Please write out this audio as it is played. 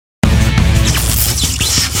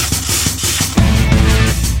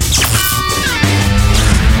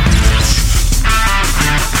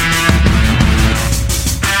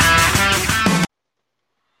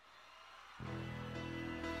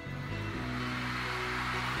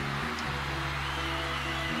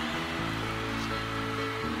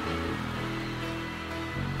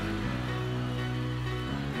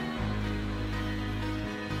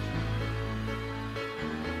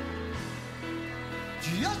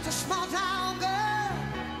just a small town girl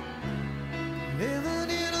living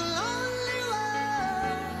in a lonely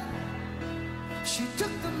world. She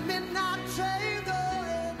took the midnight train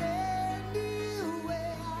going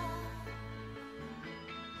anywhere.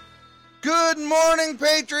 Good morning,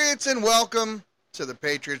 Patriots, and welcome to the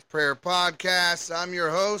Patriots Prayer Podcast. I'm your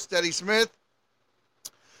host, Eddie Smith,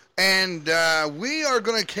 and we are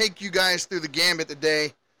going to take you guys through the gambit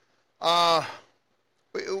today.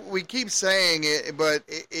 We keep saying it, but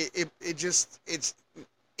it's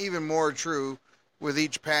even more true with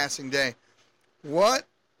each passing day. What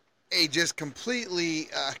a just completely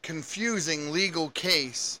confusing legal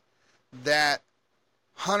case that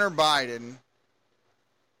Hunter Biden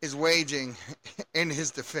is waging in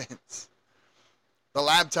his defense. The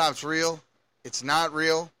laptop's real. It's not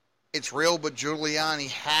real. It's real, but Giuliani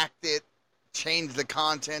hacked it, changed the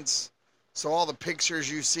contents. So all the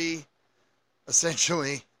pictures you see,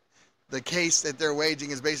 essentially, the case that they're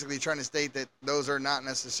waging is basically trying to state that those are not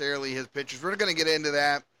necessarily his pictures. We're going to get into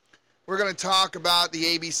that. We're going to talk about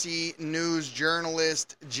the ABC News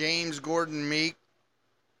journalist James Gordon Meek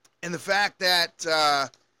and the fact that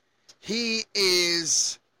he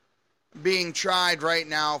is being tried right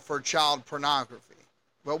now for child pornography.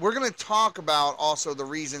 But we're going to talk about also the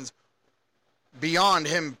reasons beyond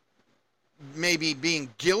him maybe being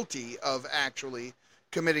guilty of actually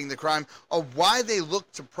committing the crime, of why they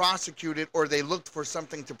looked to prosecute it, or they looked for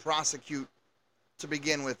something to prosecute to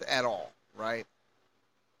begin with at all, right?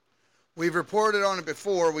 We've reported on it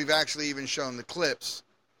before. We've actually even shown the clips.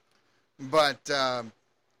 But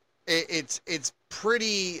it's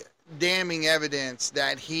pretty damning evidence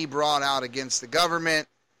that he brought out against the government,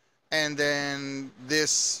 and then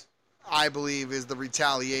this, I believe, is the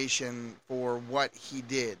retaliation for what he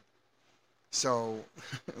did. So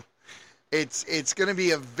it's going to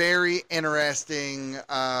be a very interesting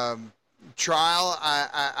trial.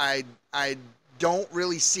 I don't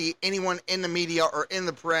really see anyone in the media or in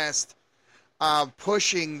the press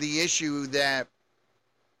pushing the issue that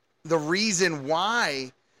the reason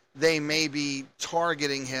why they may be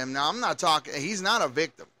targeting him. Now, I'm not talking, he's not a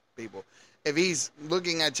victim, people. If he's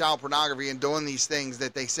looking at child pornography and doing these things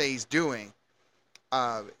that they say he's doing,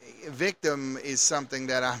 victim is something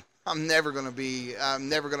that I'm never going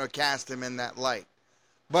to cast him in that light.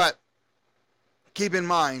 But keep in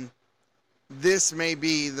mind, this may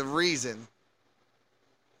be the reason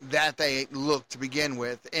that they look to begin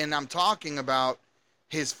with. And I'm talking about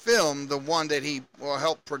his film, the one that he will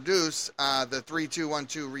help produce, the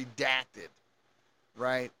 3212 Redacted,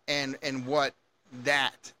 right? And what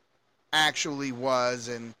that actually was,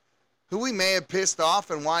 and who he may have pissed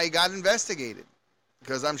off and why he got investigated.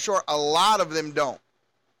 Because I'm sure a lot of them don't.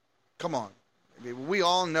 Come on. We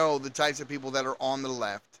all know the types of people that are on the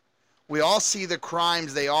left. We all see the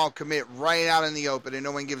crimes they all commit right out in the open, and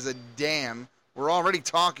no one gives a damn. We're already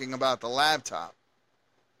talking about the laptop.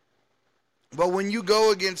 But when you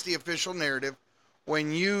go against the official narrative,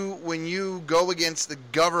 when you go against the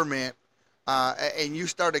government and you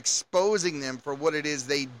start exposing them for what it is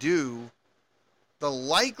they do, the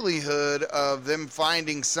likelihood of them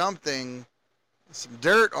finding some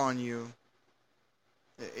dirt on you,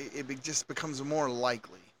 it just becomes more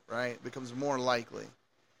likely, right? It becomes more likely.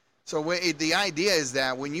 So the idea is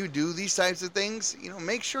that when you do these types of things,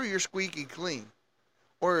 make sure you're squeaky clean.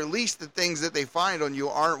 Or at least the things that they find on you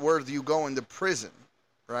aren't worth you going to prison,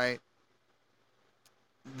 right?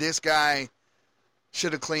 This guy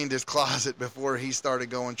should have cleaned his closet before he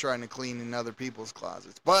started trying to clean in other people's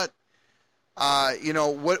closets. But,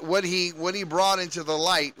 what he brought into the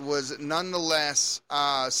light was nonetheless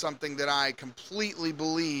something that I completely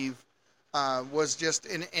believe was just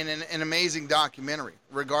an amazing documentary,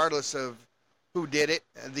 regardless of who did it.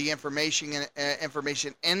 The information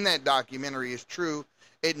in that documentary is true.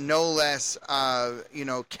 It no less,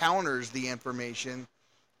 counters the information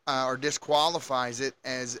or disqualifies it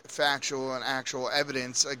as factual and actual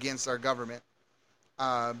evidence against our government,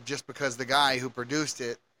 just because the guy who produced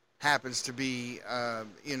it happens to be,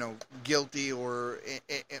 guilty or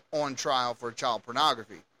on trial for child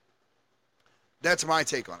pornography. That's my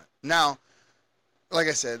take on it. Now, like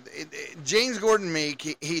I said, James Gordon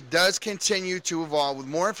Meek, he does continue to evolve with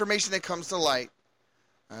more information that comes to light.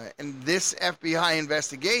 And this FBI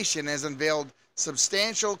investigation has unveiled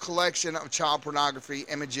substantial collection of child pornography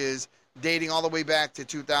images dating all the way back to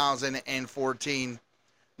 2014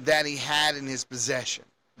 that he had in his possession.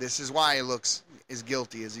 This is why he looks as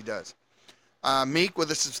guilty as he does. Meek,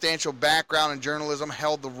 with a substantial background in journalism,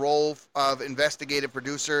 held the role of investigative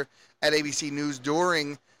producer at ABC News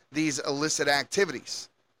during these illicit activities.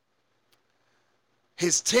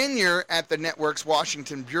 His tenure at the network's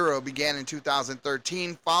Washington bureau began in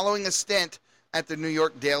 2013 following a stint at the New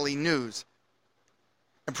York Daily News.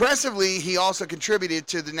 Impressively, he also contributed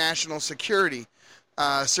to the national security,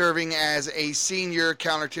 serving as a senior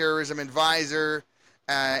counterterrorism advisor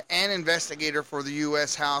and investigator for the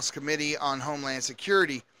U.S. House Committee on Homeland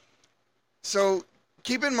Security. So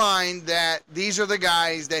keep in mind that these are the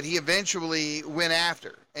guys that he eventually went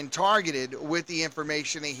after and targeted with the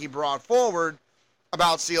information that he brought forward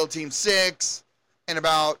about SEAL Team 6 and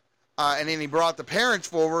about, and then he brought the parents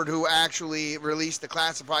forward who actually released the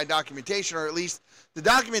classified documentation, or at least the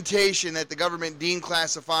documentation that the government deemed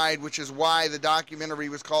classified, which is why the documentary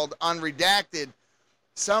was called Unredacted.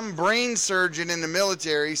 Some brain surgeon in the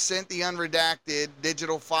military sent the unredacted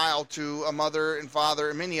digital file to a mother and father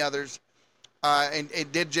and many others, in a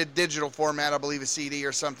digital format, I believe a CD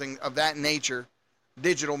or something of that nature,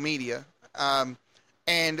 digital media.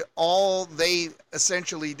 And all they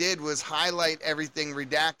essentially did was highlight everything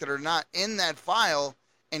redacted or not in that file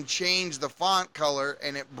and change the font color,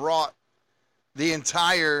 and it brought the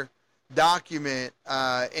entire document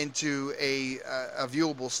into a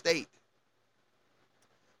viewable state.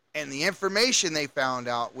 And the information they found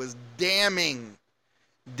out was damning.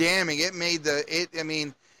 It made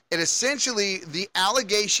it essentially, the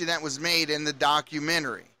allegation that was made in the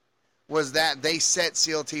documentary was that they set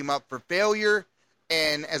SEAL Team up for failure,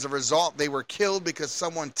 and as a result, they were killed because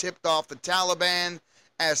someone tipped off the Taliban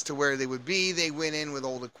as to where they would be. They went in with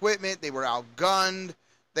old equipment. They were outgunned.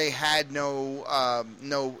 They had no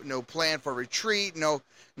plan for retreat, no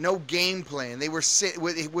game plan. They were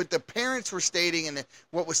what the parents were stating, and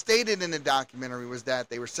what was stated in the documentary was that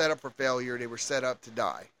they were set up for failure. They were set up to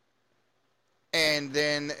die. And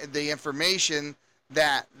then the information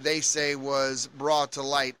that they say was brought to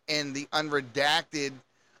light in the unredacted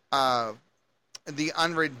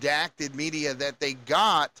media that they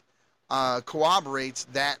got corroborates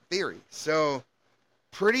that theory. So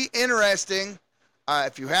pretty interesting.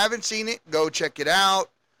 If you haven't seen it, go check it out.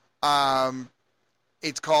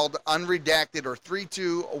 It's called Unredacted, or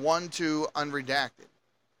 3212 Unredacted.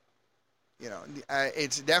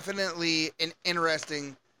 It's definitely an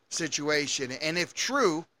interesting situation, and if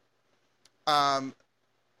true,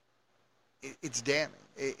 it's damning.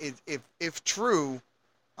 If true,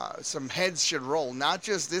 some heads should roll. Not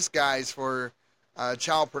just this guy's for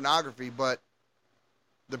child pornography, but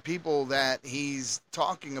the people that he's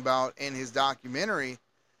talking about in his documentary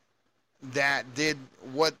that did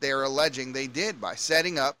what they're alleging they did by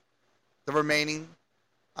setting up the remaining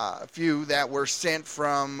few that were sent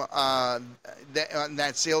from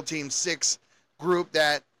that SEAL Team 6 group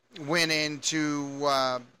that went into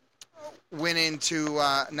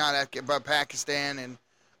Pakistan and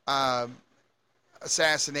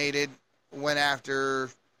assassinated, went after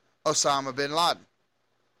Osama bin Laden.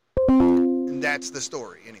 And that's the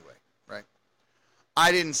story anyway, right?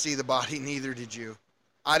 I didn't see the body, neither did you.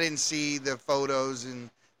 I didn't see the photos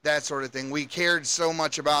and that sort of thing. We cared so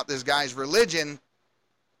much about this guy's religion.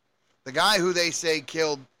 The guy who they say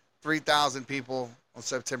killed 3,000 people on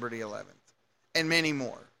September the 11th, and many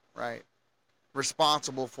more, right?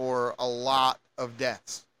 Responsible for a lot of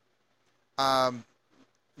deaths.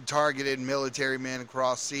 Targeted military men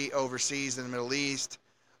across overseas in the Middle East.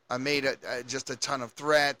 Made just a ton of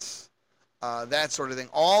threats, that sort of thing.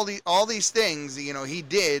 All these things, he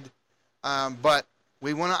did, but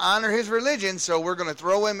we want to honor his religion, so we're going to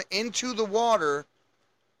throw him into the water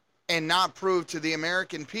and not prove to the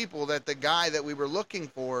American people that the guy that we were looking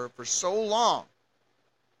for so long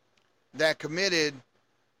that committed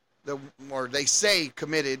they say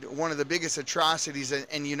committed one of the biggest atrocities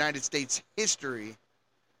in United States history,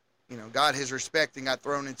 got his respect and got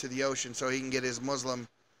thrown into the ocean so he can get his Muslim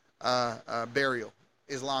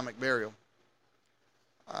Islamic burial.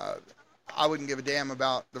 I wouldn't give a damn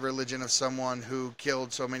about the religion of someone who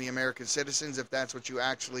killed so many American citizens if that's what you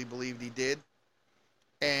actually believed he did.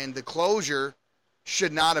 And the closure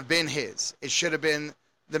should not have been his. It should have been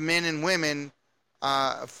the men and women,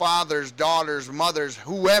 fathers, daughters, mothers,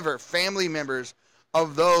 whoever, family members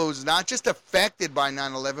of those not just affected by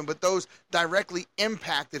 9/11, but those directly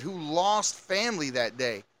impacted who lost family that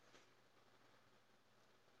day.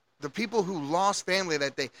 The people who lost family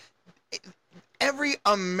that day. Every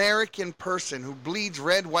American person who bleeds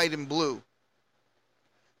red, white, and blue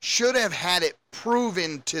should have had it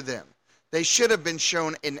proven to them. They should have been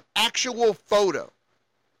shown an actual photo.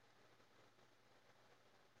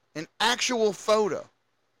 An actual photo.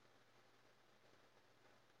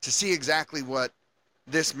 To see exactly what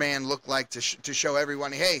this man looked like, to show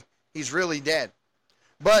everyone, hey, he's really dead.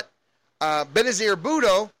 But Benazir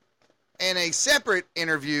Bhutto, in a separate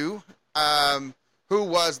interview, who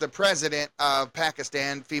was the president of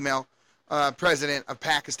Pakistan, female president of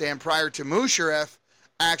Pakistan prior to Musharraf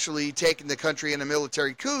actually taking the country in a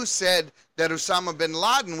military coup, said that Osama bin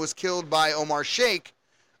Laden was killed by Omar Sheikh,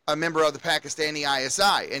 a member of the Pakistani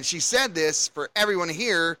ISI. And she said this for everyone to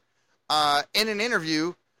hear in an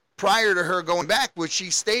interview prior to her going back, which she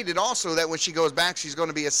stated also that when she goes back, she's going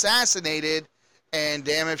to be assassinated, and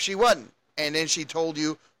damn if she wasn't. And then she told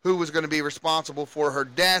you who was going to be responsible for her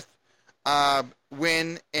death,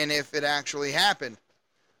 when and if it actually happened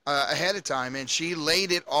ahead of time. And she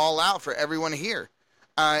laid it all out for everyone to hear.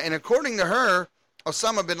 And according to her,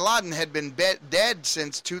 Osama bin Laden had been dead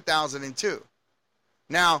since 2002.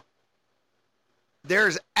 Now,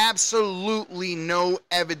 there's absolutely no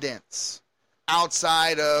evidence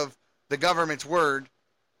outside of the government's word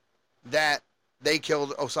that they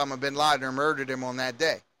killed Osama bin Laden or murdered him on that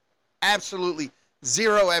day. Absolutely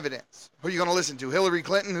zero evidence. Who are you going to listen to? Hillary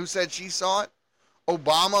Clinton, who said she saw it?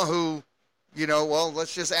 Obama, who, well,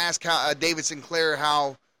 let's just ask David Sinclair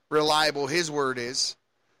how reliable his word is.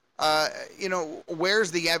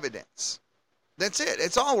 Where's the evidence? That's it.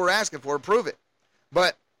 It's all we're asking for. Prove it.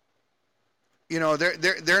 But,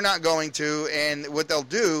 they're not going to, and what they'll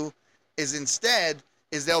do is instead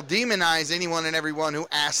they'll demonize anyone and everyone who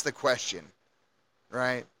asks the question,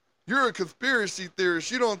 right? You're a conspiracy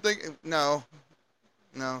theorist. You don't think, no,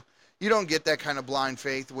 you don't get that kind of blind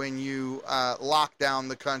faith when you lock down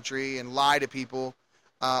the country and lie to people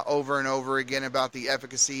over and over again about the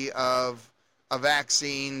efficacy of a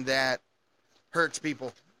vaccine that hurts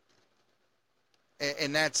people.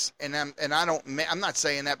 And I'm not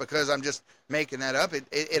saying that because I'm just making that up.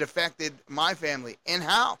 It affected my family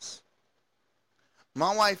in-house.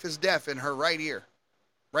 My wife is deaf in her right ear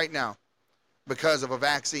right now because of a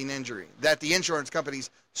vaccine injury that the insurance companies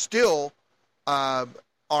still are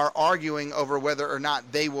arguing over whether or not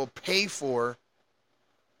they will pay for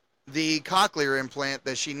the cochlear implant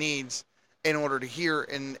that she needs in order to hear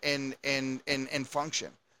and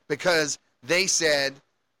function, because they said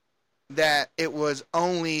that it was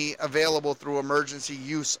only available through emergency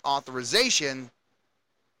use authorization.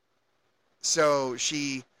 So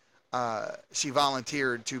she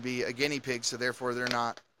volunteered to be a guinea pig, so therefore they're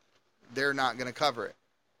not going to cover it.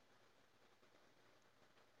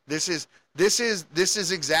 This is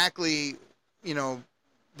exactly,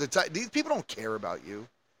 these people don't care about you,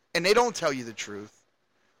 and they don't tell you the truth.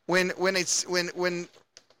 When Robert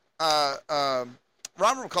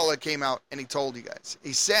McCullough came out and he told you guys,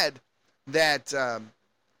 he said that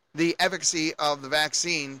the efficacy of the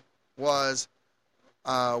vaccine was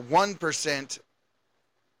 1%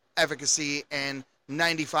 efficacy and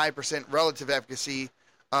 95% relative efficacy,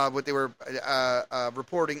 what they were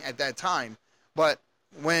reporting at that time. But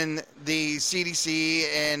when the CDC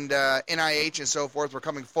and NIH and so forth were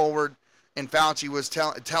coming forward, and Fauci was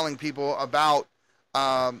telling people about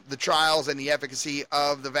the trials and the efficacy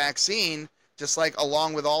of the vaccine, just like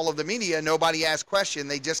along with all of the media, nobody asked question.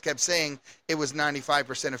 They just kept saying it was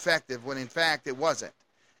 95% effective, when in fact it wasn't.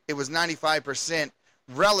 It was 95%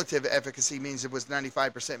 relative efficacy, means it was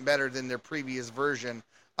 95% better than their previous version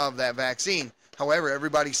of that vaccine. However,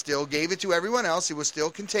 everybody still gave it to everyone else. It was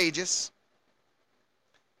still contagious.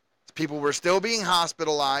 People were still being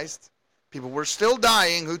hospitalized. People were still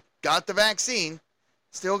dying who got the vaccine,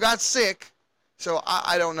 still got sick. So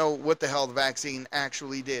I don't know what the hell the vaccine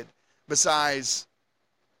actually did, besides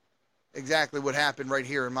exactly what happened right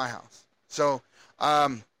here in my house. So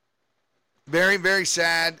very, very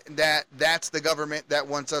sad that that's the government that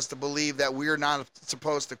wants us to believe that we're not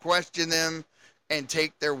supposed to question them and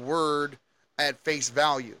take their word at face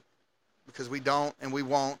value, because we don't, and we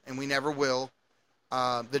won't, and we never will.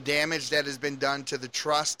 The damage that has been done to the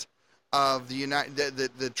trust of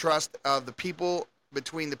the trust of the people,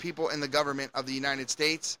 between the people and the government of the United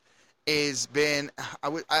States, has been,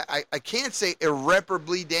 I can't say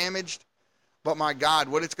irreparably damaged, but my God,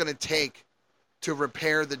 what it's going to take to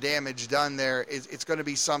repair the damage done there it's going to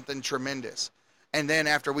be something tremendous. And then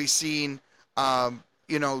after we've seen, time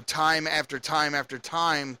after time after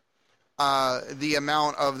time, the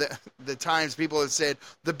amount of the times people have said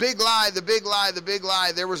the big lie, the big lie, the big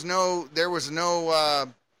lie. There was no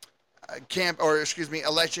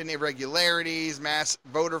election irregularities, mass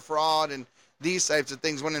voter fraud, and these types of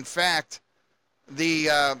things. When in fact,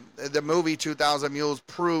 the movie 2,000 Mules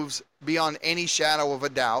proves beyond any shadow of a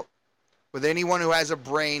doubt, with anyone who has a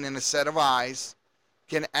brain and a set of eyes,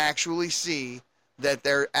 can actually see that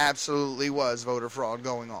there absolutely was voter fraud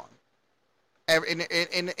going on.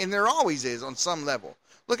 And there always is on some level.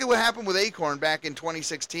 Look at what happened with Acorn back in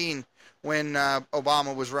 2016 when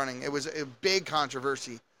Obama was running. It was a big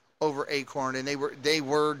controversy over Acorn, and they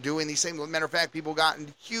were doing these things. As a matter of fact, people got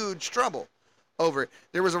in huge trouble over it.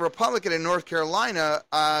 There was a Republican in North Carolina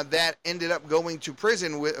that ended up going to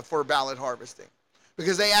prison for ballot harvesting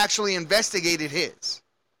because they actually investigated his.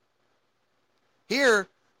 Here,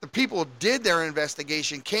 the people did their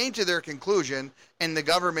investigation, came to their conclusion, and the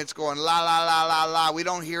government's going, la, la, la, la, la. We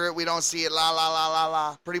don't hear it. We don't see it. La, la, la, la,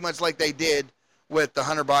 la. Pretty much like they did with the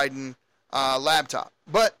Hunter Biden laptop.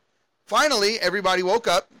 But finally, everybody woke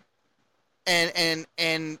up and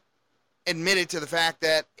admitted to the fact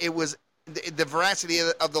that it was the veracity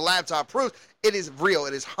of the laptop proves it is real.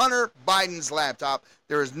 It is Hunter Biden's laptop.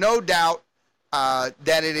 There is no doubt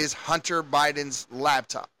that it is Hunter Biden's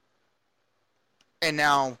laptop. And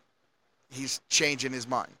now he's changing his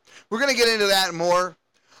mind. We're going to get into that more.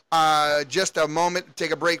 Just a moment to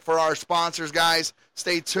take a break for our sponsors, guys.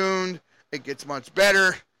 Stay tuned. It gets much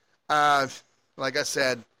better. Like I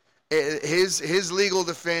said, his legal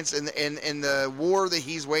defense and the war that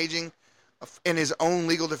he's waging in his own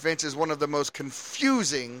legal defense is one of the most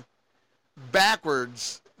confusing,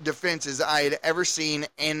 backwards defenses I had ever seen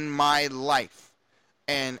in my life.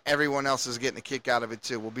 And everyone else is getting a kick out of it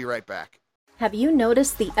too. We'll be right back. Have you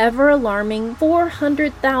noticed the ever-alarming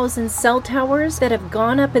 400,000 cell towers that have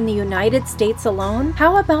gone up in the United States alone?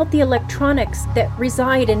 How about the electronics that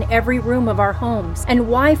reside in every room of our homes and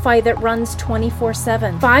Wi-Fi that runs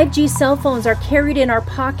 24/7? 5G cell phones are carried in our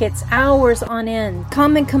pockets hours on end.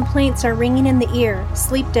 Common complaints are ringing in the ear: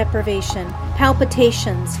 sleep deprivation,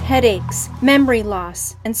 palpitations, headaches, memory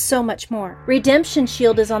loss, and so much more. Redemption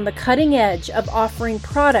Shield is on the cutting edge of offering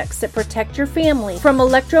products that protect your family from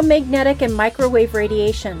electromagnetic and microwave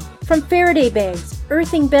radiation. From Faraday bags,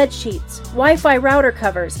 earthing bed sheets, Wi-Fi router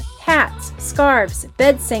covers, hats, scarves,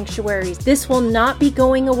 bed sanctuaries. This will not be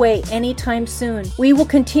going away anytime soon. We will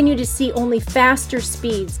continue to see only faster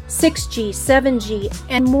speeds, 6G, 7G,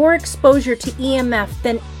 and more exposure to EMF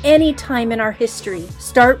than any time in our history.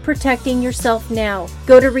 Start protecting yourself now.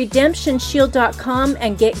 Go to redemptionshield.com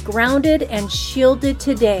and get grounded and shielded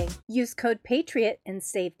today. Use code PATRIOT and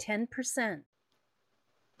save 10%.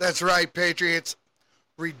 That's right, Patriots.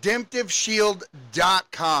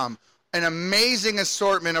 RedemptiveShield.com. An amazing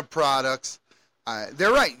assortment of products.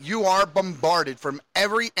 They're right. You are bombarded from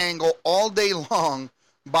every angle all day long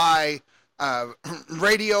by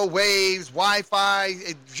radio waves, Wi-Fi,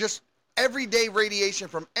 just everyday radiation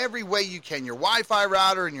from every way you can. Your Wi-Fi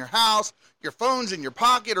router in your house, your phone's in your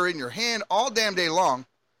pocket or in your hand all damn day long.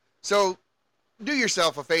 So do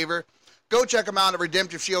yourself a favor. Go check them out at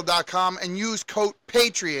RedemptiveShield.com and use code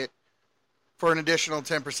PATRIOT for an additional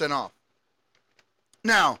 10% off.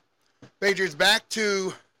 Now, Patriots, back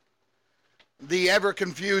to the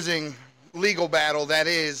ever-confusing legal battle that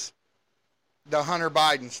is the Hunter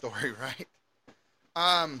Biden story, right?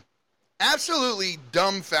 Absolutely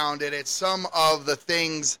dumbfounded at some of the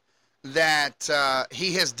things that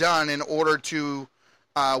he has done in order to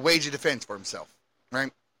wage a defense for himself,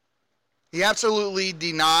 right? He absolutely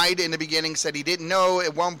denied in the beginning, said he didn't know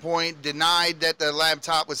at one point, denied that the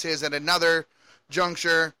laptop was his at another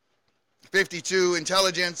juncture. 52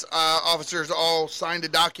 intelligence officers all signed a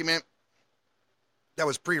document that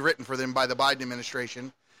was pre-written for them by the Biden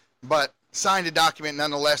administration, but signed a document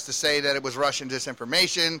nonetheless to say that it was Russian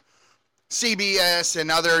disinformation. CBS and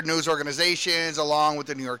other news organizations, along with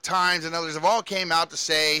the New York Times and others, have all came out to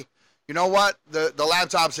say, you know what, the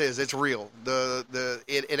laptop says it's real.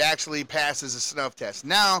 It actually passes a snuff test.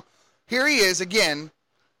 Now, here he is again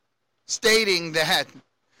stating that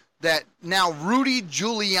now Rudy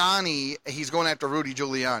Giuliani, he's going after Rudy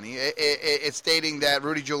Giuliani. It's stating that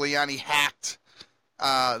Rudy Giuliani hacked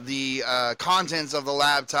the contents of the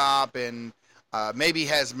laptop and maybe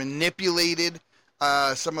has manipulated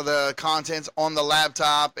some of the contents on the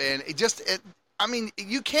laptop. And I mean,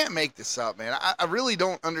 you can't make this up, man. I really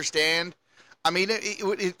don't understand. I mean,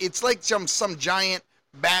 it's like some giant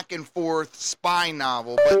back and forth spy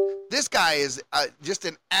novel. But this guy is just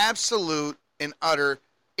an absolute and utter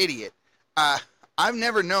idiot. I've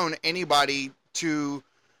never known anybody to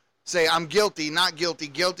say, I'm guilty, not guilty,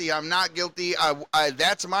 guilty, I'm not guilty,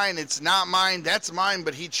 that's mine, it's not mine, that's mine,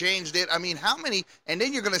 but he changed it. I mean, how many, and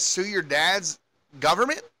then you're going to sue your dad's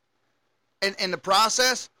government in the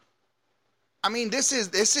process? I mean, this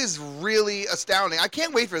is really astounding. I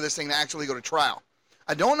can't wait for this thing to actually go to trial.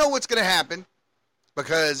 I don't know what's going to happen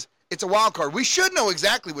because it's a wild card. We should know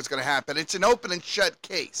exactly what's going to happen. It's an open and shut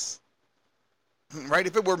case. Right?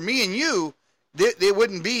 If it were me and you, there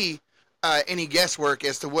wouldn't be any guesswork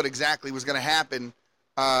as to what exactly was going to happen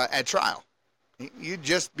at trial. You'd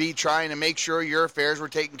just be trying to make sure your affairs were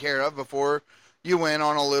taken care of before you went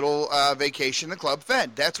on a little vacation to Club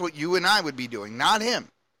Fed. That's what you and I would be doing, not him.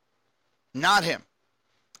 not him.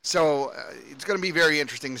 So it's going to be very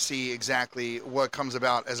interesting to see exactly what comes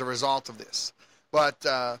about as a result of this. But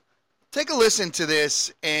take a listen to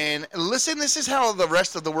this and listen. This is how the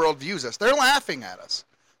rest of the world views us. They're laughing at us.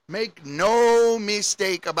 Make no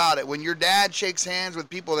mistake about it. When your dad shakes hands with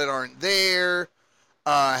people that aren't there,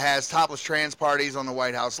 has topless trans parties on the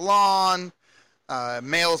White House lawn,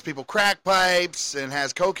 mails people crack pipes, and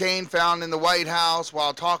has cocaine found in the White House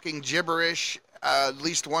while talking gibberish at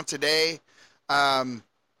least once a day,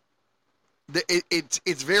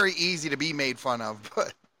 it's very easy to be made fun of.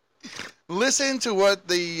 But listen to what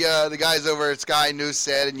the guys over at Sky News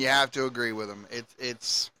said, and you have to agree with them.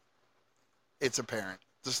 It's apparent.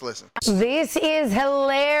 Just listen. This is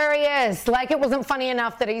hilarious. Like, it wasn't funny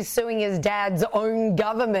enough that he's suing his dad's own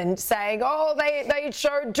government, saying, oh, they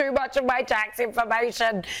showed too much of my tax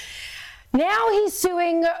information. Now he's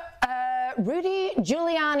suing Rudy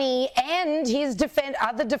Giuliani and his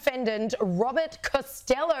other defendant, Robert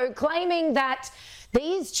Costello, claiming that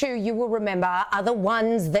these two, you will remember, are the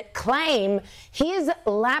ones that claim his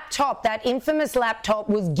laptop, that infamous laptop,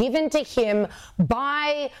 was given to him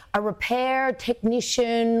by a repair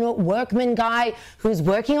technician, workman guy who's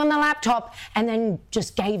working on the laptop, and then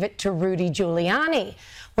just gave it to Rudy Giuliani.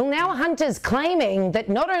 Well, now Hunter's claiming that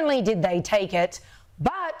not only did they take it,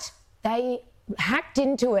 but they hacked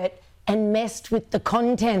into it and messed with the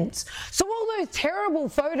contents. So all those terrible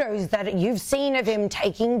photos that you've seen of him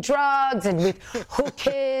taking drugs and with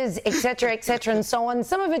hookers, etc., and so on,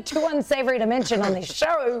 some of it too unsavory to mention on this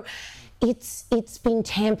show, it's been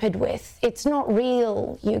tampered with. It's not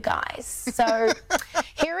real, you guys. So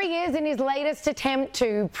here he is in his latest attempt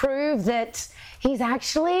to prove that he's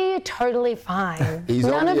actually totally fine. He's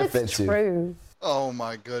None only of it's offensive. true. Oh,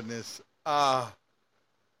 my goodness.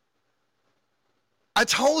 I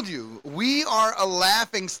told you, we are a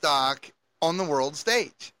laughingstock on the world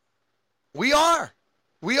stage. We are.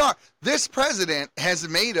 We are. This president has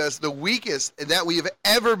made us the weakest that we have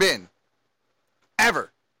ever been. Ever.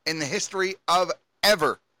 In the history of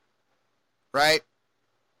ever. Right?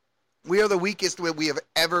 We are the weakest we have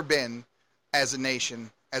ever been as a nation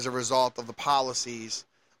as a result of the policies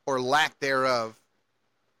or lack thereof.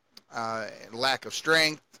 Lack of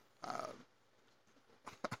strength.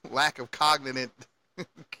 Lack of cognitive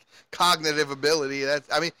ability.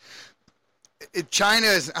 China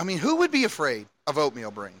is, who would be afraid of oatmeal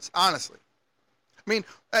brains, honestly?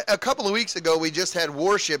 A couple of weeks ago, we just had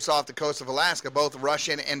warships off the coast of Alaska, both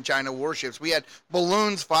Russian and China warships. We had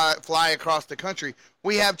balloons fly across the country.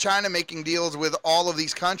 We have China making deals with all of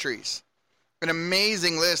these countries. An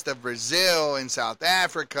amazing list of Brazil and South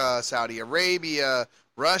Africa, Saudi Arabia,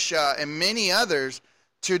 Russia, and many others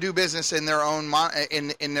to do business in their own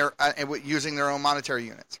using their own monetary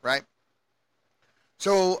units, right?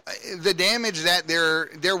 So the damage that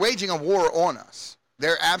they're waging a war on us.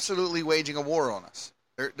 They're absolutely waging a war on us.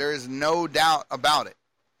 There is no doubt about it.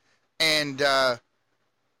 And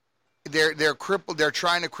they're crippled. They're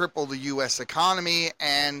trying to cripple the U.S. economy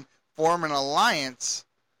and form an alliance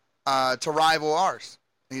to rival ours,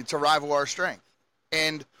 to rival our strength.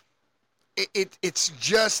 And it's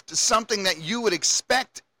just something that you would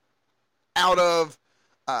expect out of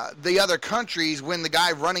the other countries when the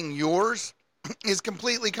guy running yours is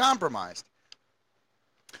completely compromised.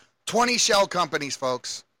 20 shell companies,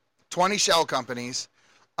 folks. 20 shell companies.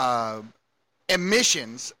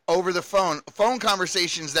 Emissions over the phone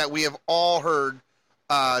conversations that we have all heard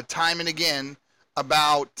time and again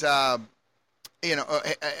about,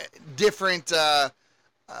 different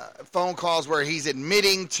phone calls where he's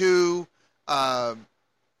admitting to, one,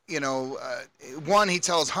 he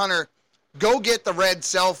tells Hunter, go get the red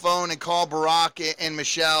cell phone and call Barack and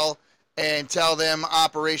Michelle and tell them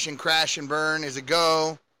Operation Crash and Burn is a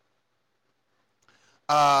go.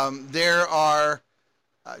 There are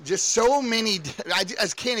just so many. I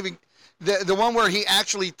can't even. The one where he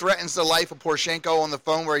actually threatens the life of Poroshenko on the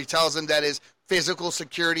phone, where he tells him that his physical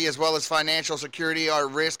security as well as financial security are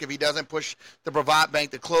at risk if he doesn't push the Privat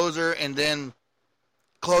bank to closure, and then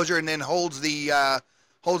holds the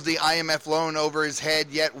IMF loan over his head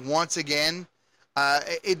yet once again.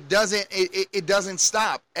 It doesn't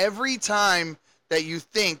stop. Every time that you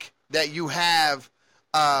think that you have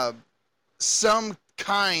some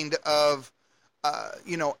kind of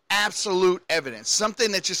absolute evidence,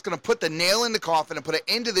 something that's just going to put the nail in the coffin and put an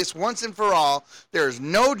end to this once and for all, there is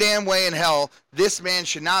no damn way in hell this man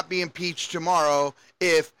should not be impeached tomorrow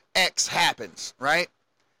if X happens, right?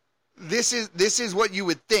 This is what you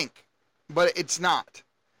would think, but it's not.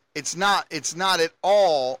 It's not at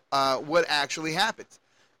all what actually happens.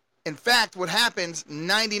 In fact, what happens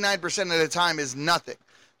 99% of the time is nothing.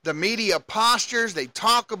 the media postures. They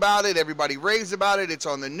talk about it. Everybody raves about it. It's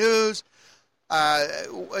on the news.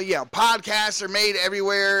 Podcasts are made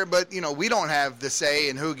everywhere, but we don't have the say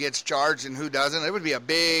in who gets charged and who doesn't. It would be a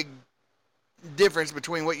big difference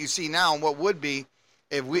between what you see now and what would be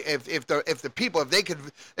if we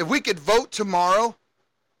could vote tomorrow,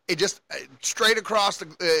 it just straight across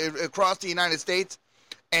the United States,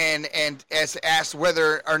 and ask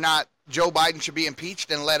whether or not Joe Biden should be impeached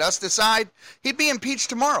and let us decide. He'd be impeached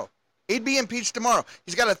tomorrow. He's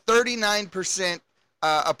got a 39%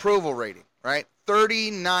 approval rating. Right,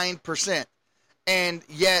 39%, and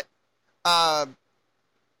yet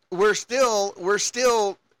we're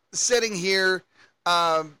still sitting here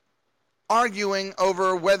arguing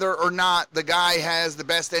over whether or not the guy has the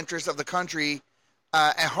best interest of the country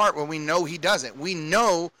at heart, when we know he doesn't. We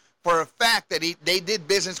know for a fact that they did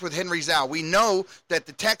business with Henry Zhao. We know that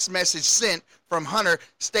the text message sent from Hunter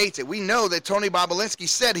states it. We know that Tony Bobolinsky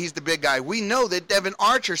said he's the big guy. We know that Devin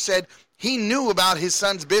Archer said he knew about his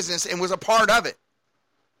son's business and was a part of it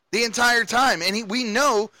the entire time. And we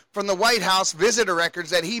know from the White House visitor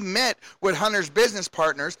records that he met with Hunter's business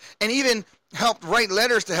partners and even helped write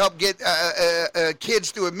letters to help get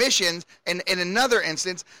kids through admissions. And in another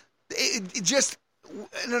instance, just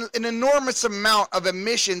an enormous amount of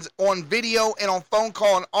admissions on video and on phone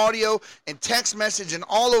call and audio and text message and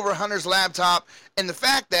all over Hunter's laptop. And the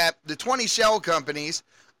fact that the 20 shell companies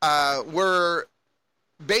were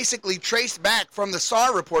basically traced back from the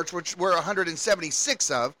SAR reports, which were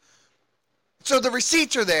 176 of. So the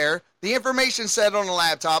receipts are there. The information set on the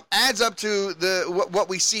laptop adds up to what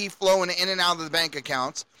we see flowing in and out of the bank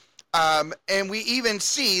accounts. And we even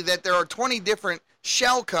see that there are 20 different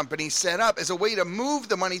shell companies set up as a way to move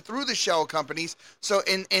the money through the shell companies, so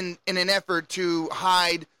in an effort to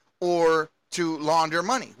hide or to launder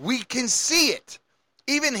money. We can see it.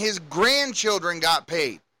 Even his grandchildren got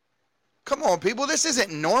paid. Come on, people. This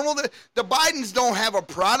isn't normal. The Bidens don't have a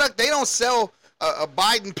product. They don't sell a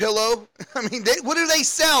Biden pillow. I mean, what do they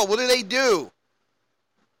sell? What do they do?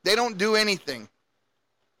 They don't do anything.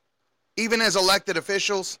 Even as elected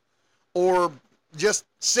officials or just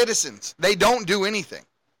citizens, they don't do anything.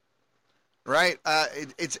 Right?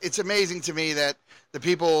 It's amazing to me that the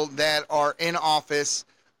people that are in office,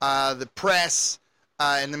 the press,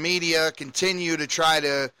 and the media continue to try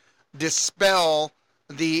to dispel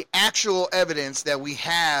the actual evidence that we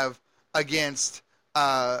have against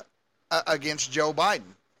Joe Biden.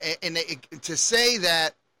 And to say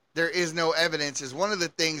that there is no evidence is one of the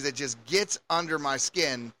things that just gets under my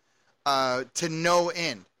skin to no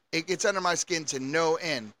end. It gets under my skin to no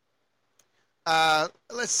end.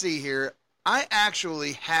 Let's see here. I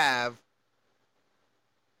actually have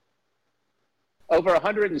over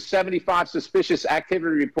 175 suspicious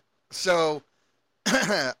activity reports. So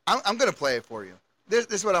I'm going to play it for you. This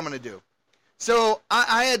is what I'm going to do. So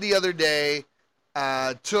I had the other day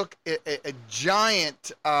took a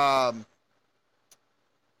giant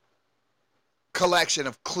collection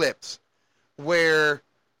of clips where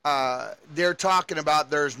they're talking about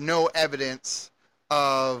there's no evidence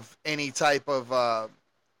of any type of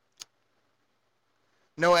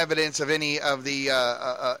no evidence of any of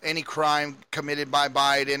the any crime committed by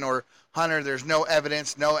Biden or Hunter. There's no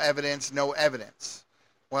evidence.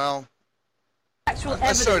 Well, actual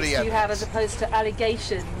evidence you have as opposed to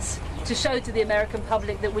allegations to show to the American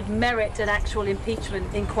public that would merit an actual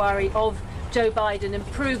impeachment inquiry of Joe Biden and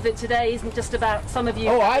prove that today isn't just about some of you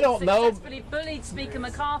successfully bullied Speaker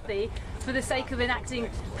McCarthy for the sake of enacting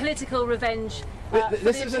political revenge.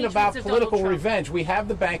 This isn't about political revenge. We have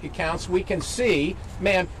the bank accounts. We can see,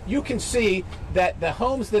 ma'am, you can see that the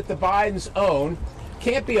homes that the Bidens own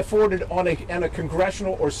can't be afforded on a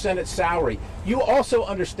congressional or Senate salary. You also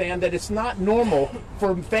understand that it's not normal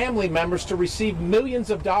for family members to receive millions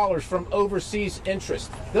of dollars from overseas interests.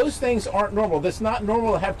 Those things aren't normal. It's not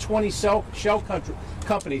normal to have 20 shell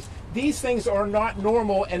companies. These things are not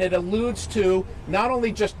normal, and it alludes to not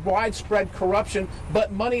only just widespread corruption,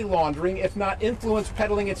 but money laundering, if not influence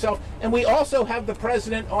peddling itself. And we also have the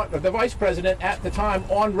vice president at the time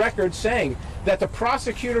on record saying that the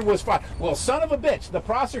prosecutor was fired. Well, son of a bitch, the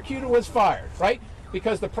prosecutor was fired, right?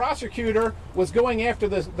 Because the prosecutor was going after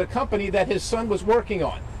the company that his son was working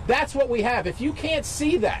on. That's what we have. If you can't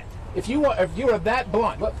see that, if you are that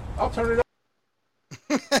blunt, look, I'll turn it over.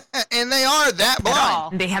 And they are that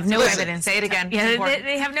blind. They have no evidence. Say it again. Yeah,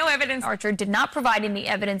 they have no evidence. Archer did not provide any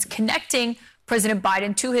evidence connecting President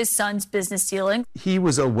Biden to his son's business dealing. He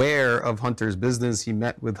was aware of Hunter's business. He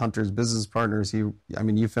met with Hunter's business partners. You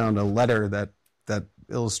found a letter that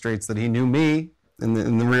illustrates that he knew me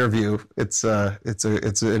in the rear view. It's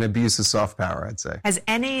an abuse of soft power, I'd say. Has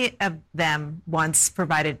any of them once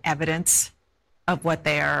provided evidence of what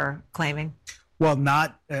they are claiming? Well,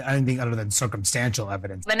 not anything other than circumstantial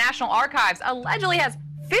evidence. The National Archives allegedly has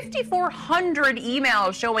 5,400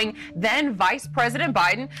 emails showing then Vice President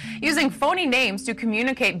Biden using phony names to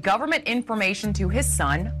communicate government information to his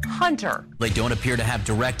son, Hunter. They don't appear to have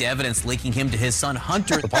direct evidence linking him to his son,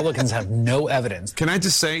 Hunter. Republicans have no evidence. Can I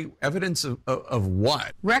just say evidence of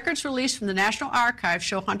what? Records released from the National Archives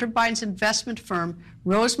show Hunter Biden's investment firm,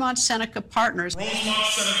 Rosemont Seneca Partners,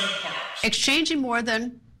 exchanging more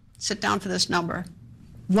than, sit down for this number,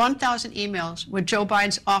 1,000 emails with Joe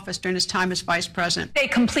Biden's office during his time as vice president. A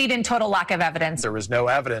complete and total lack of evidence. There was no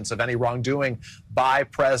evidence of any wrongdoing by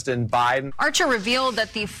President Biden. Archer revealed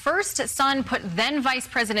that the first son put then Vice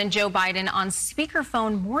President Joe Biden on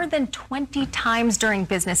speakerphone more than 20 times during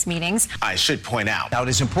business meetings. I should point out, now it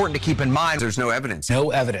is important to keep in mind there's no evidence.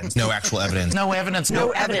 No evidence. No actual evidence. No evidence.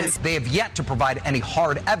 No evidence. They have yet to provide any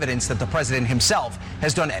hard evidence that the president himself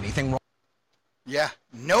has done anything wrong. Yeah,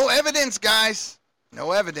 no evidence, guys.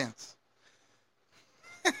 No evidence.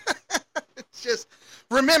 It's just,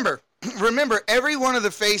 remember, every one of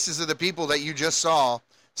the faces of the people that you just saw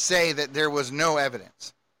say that there was no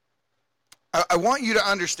evidence. I want you to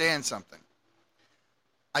understand something.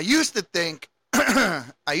 I used to think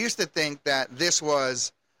that this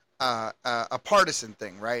was a partisan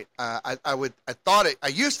thing, right? I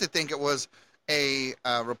used to think it was a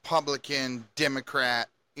Republican, Democrat,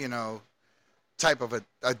 type of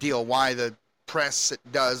a deal. Why the press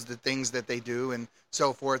does the things that they do and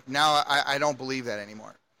so forth. Now I don't believe that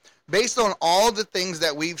anymore. Based on all the things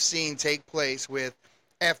that we've seen take place with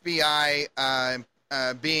FBI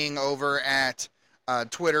being over at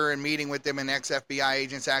Twitter and meeting with them and ex-FBI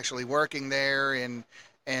agents actually working there and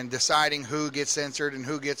deciding who gets censored and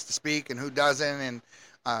who gets to speak and who doesn't.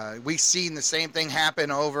 And we've seen the same thing happen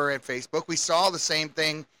over at Facebook. We saw the same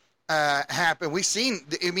thing happen. We've seen,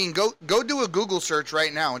 go do a Google search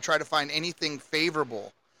right now and try to find anything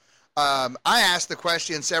favorable. I asked the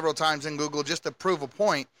question several times in Google just to prove a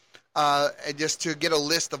point, just to get a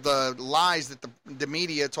list of the lies that the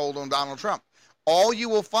media told on Donald Trump. All you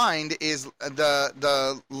will find is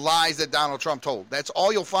the lies that Donald Trump told. That's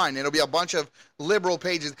all you'll find. It'll be a bunch of liberal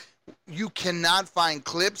pages. You cannot find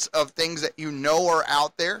clips of things that are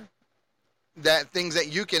out there, that things that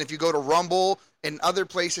you can, if you go to Rumble and other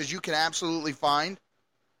places, you can absolutely find,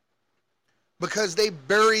 because they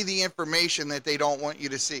bury the information that they don't want you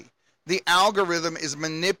to see. The algorithm is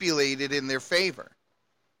manipulated in their favor.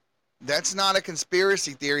 That's not a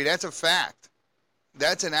conspiracy theory. That's a fact.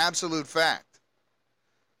 That's an absolute fact.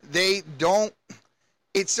 They don't.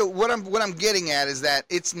 It's so what I'm getting at is that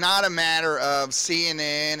it's not a matter of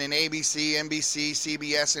CNN and ABC, NBC,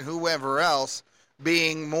 CBS, and whoever else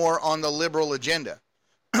being more on the liberal agenda.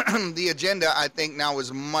 The agenda, I think, now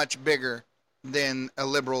is much bigger than a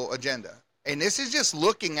liberal agenda. And this is just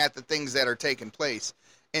looking at the things that are taking place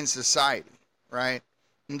in society, right?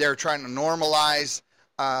 And they're trying to normalize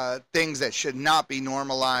things that should not be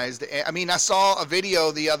normalized. I mean, I saw a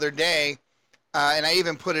video the other day, and I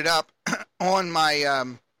even put it up on my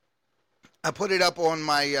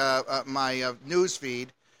my news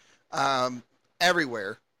feed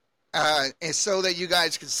everywhere, and so that you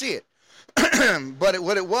guys could see it. But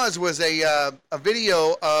what it was a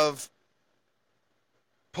video of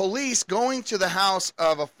police going to the house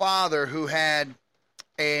of a father who had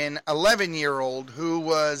an 11-year-old who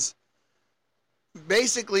was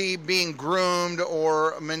basically being groomed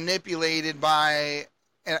or manipulated by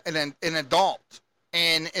an adult,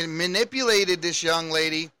 and manipulated this young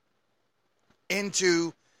lady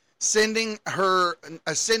into sending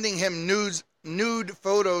him nude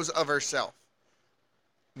photos of herself.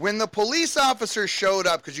 When the police officer showed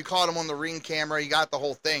up, because you caught him on the Ring camera, you got the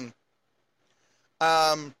whole thing,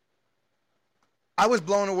 I was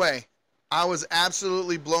blown away. I was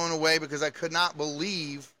absolutely blown away because I could not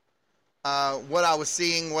believe what I was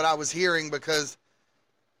seeing, what I was hearing, because,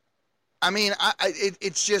 I mean,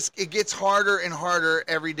 it gets harder and harder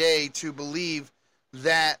every day to believe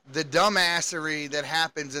that the dumbassery that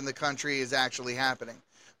happens in the country is actually happening.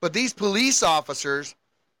 But these police officers,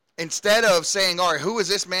 instead of saying, all right, who is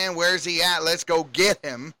this man? Where's he at? Let's go get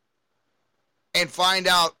him and find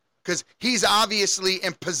out, because he's obviously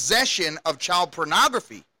in possession of child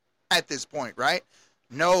pornography at this point, right?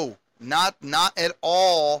 No, not at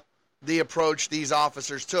all the approach these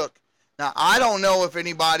officers took. Now, I don't know if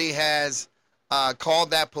anybody has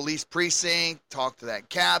called that police precinct, talked to that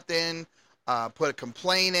captain, put a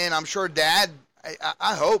complaint in. I'm sure Dad,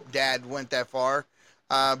 I hope Dad went that far,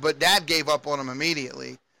 but Dad gave up on him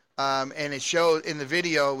immediately. and it showed in the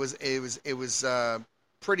video it was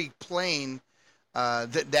pretty plain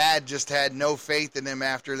that Dad just had no faith in them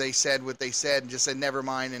after they said what they said and just said never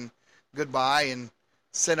mind and goodbye and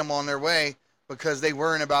sent them on their way because they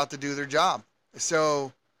weren't about to do their job.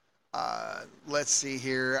 So let's see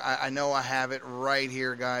here. I know I have it right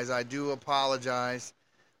here, guys. I do apologize,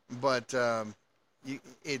 but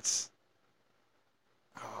it's.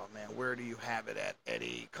 Oh man, where do you have it at,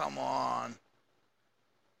 Eddie? Come on.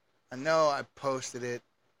 I know I posted it.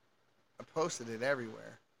 I posted it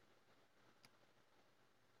everywhere.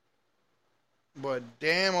 But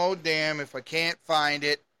damn, oh damn, if I can't find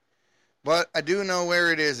it. But I do know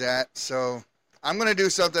where it is at, so I'm going to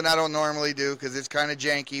do something I don't normally do because it's kind of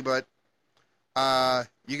janky, but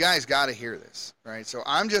you guys got to hear this, right? So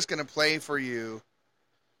I'm just going to play for you.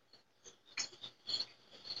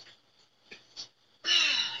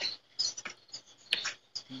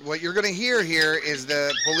 What you're going to hear here is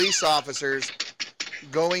the police officers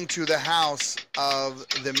going to the house of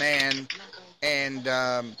the man and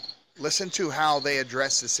listen to how they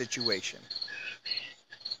address the situation.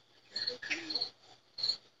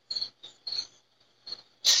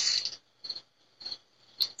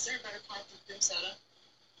 Is there a better pop than cream soda?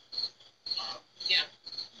 Yeah.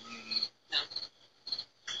 No.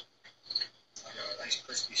 I got a nice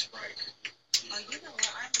crispy Sprite. You know what?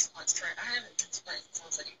 I just want Sprite. I haven't done Sprite since I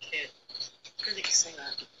was like a kid. Good that you say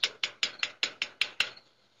that.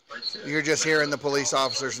 You're just hearing the police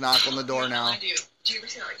officers knock on the door now. I do. Do you ever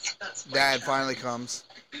see that Sprite Dad trap? finally comes.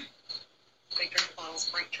 They drink the bottle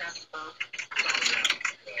Sprite trap for.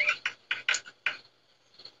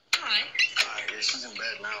 Hi. Hi, yeah, she's in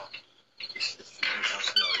bed now.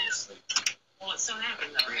 Well, it still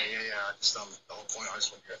happened though, right? Yeah. I just, the whole point, I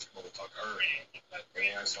just want you guys to go and talk to her.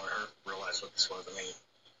 And I just want her to realize what this was. I mean,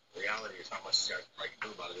 reality, there's not much you guys probably can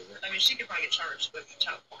do about it, is there? I mean, she could probably get charged with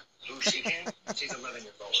child porn. Who, she can? She's 11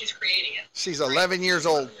 years old. She's creating it. She's 11 years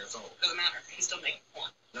old. Doesn't matter. He's still making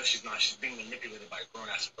porn. No, she's not. She's being manipulated by a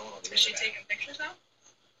grown-ass adult on the Is she internet. taking pictures now?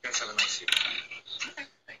 You guys have a nice evening.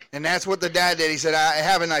 And that's what the dad did. He said, I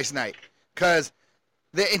have a nice night. Because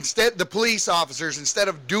the police officers, instead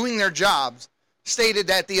of doing their jobs, stated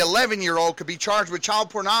that the 11-year-old could be charged with child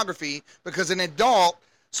pornography because an adult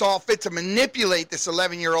saw fit to manipulate this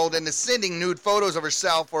 11-year-old into sending nude photos of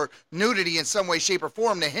herself or nudity in some way, shape, or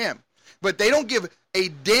form to him. But they don't give a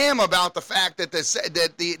damn about the fact that the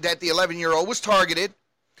 11-year-old was targeted,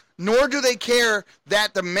 nor do they care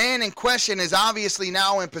that the man in question is obviously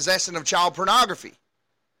now in possession of child pornography.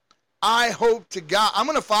 I hope to God, I'm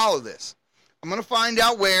going to follow this. I'm going to find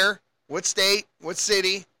out where, what state, what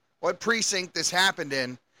city, what precinct this happened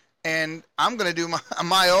in, and I'm going to do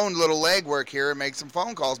my own little legwork here and make some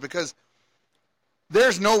phone calls because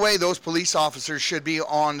there's no way those police officers should be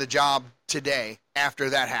on the job today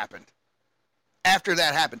after that happened. After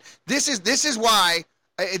that happened. This is why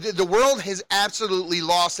the world has absolutely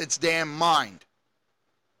lost its damn mind.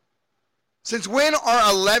 Since when are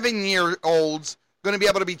 11-year-olds going to be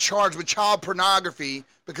able to be charged with child pornography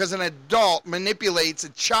because an adult manipulates a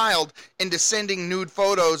child into sending nude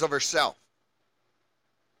photos of herself?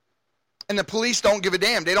 And the police don't give a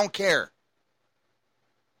damn. They don't care.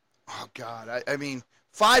 Oh, God. I mean,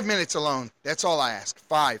 5 minutes alone. That's all I ask.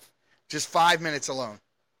 5. Just 5 minutes alone.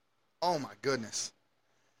 Oh, my goodness.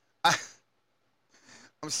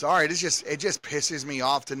 I'm sorry. It just pisses me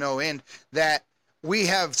off to no end that we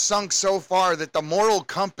have sunk so far that the moral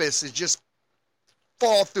compass is just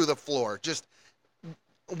fall through the floor. Just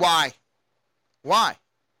why? Why?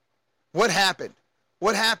 What happened?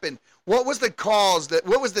 What happened? What was the cause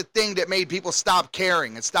what was the thing that made people stop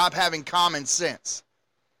caring and stop having common sense?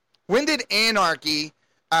 When did anarchy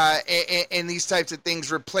and these types of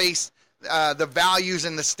things replace the values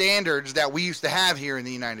and the standards that we used to have here in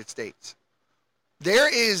the United States?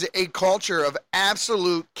 There is a culture of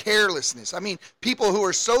absolute carelessness. I mean, people who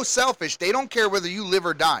are so selfish, they don't care whether you live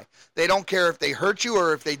or die. They don't care if they hurt you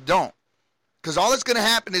or if they don't. Because all that's going to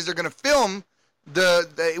happen is they're going to film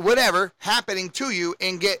the whatever happening to you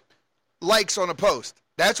and get likes on a post.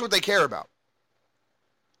 That's what they care about.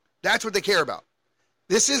 That's what they care about.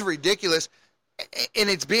 This is ridiculous, and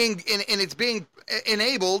it's being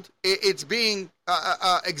enabled. It's being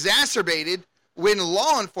exacerbated when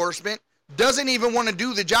law enforcement doesn't even want to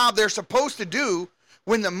do the job they're supposed to do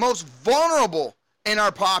when the most vulnerable in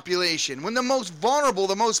our population, when the most vulnerable,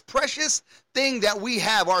 the most precious thing that we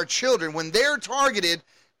have, our children, when they're targeted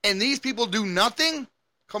and these people do nothing.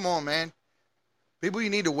 Come on, man. People, you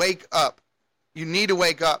need to wake up. You need to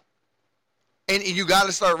wake up. And you got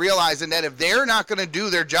to start realizing that if they're not going to do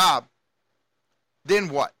their job, then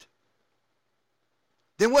what?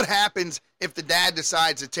 Then what happens if the dad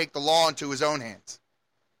decides to take the law into his own hands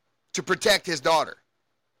to protect his daughter?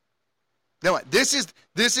 Then what? This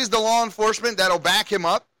is the law enforcement that'll back him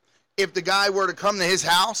up if the guy were to come to his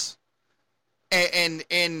house and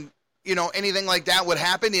you know, anything like that would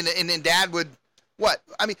happen, and then dad would, what?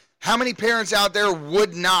 I mean, how many parents out there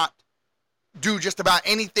would not do just about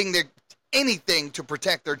anything to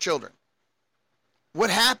protect their children?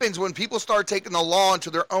 What happens when people start taking the law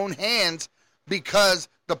into their own hands because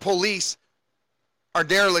the police are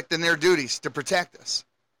derelict in their duties to protect us?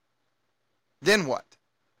 Then what?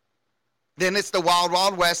 Then it's the wild,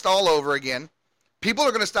 wild west all over again. People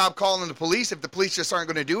are going to stop calling the police if the police just aren't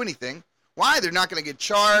going to do anything. Why? They're not going to get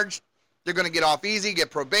charged. They're going to get off easy,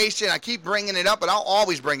 get probation. I keep bringing it up, but I'll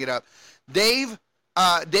always bring it up. Dave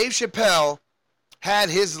Chappelle had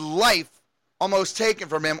his life almost taken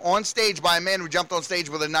from him on stage by a man who jumped on stage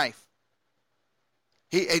with a knife.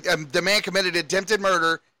 The man committed attempted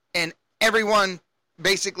murder, and everyone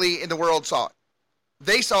basically in the world saw it.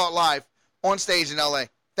 They saw it live on stage in L.A.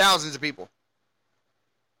 Thousands of people.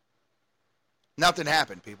 Nothing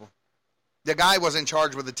happened, people. The guy wasn't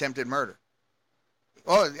charged with attempted murder.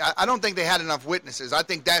 Well, I don't think they had enough witnesses. I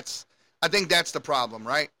think that's the problem,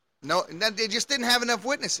 right? No, they just didn't have enough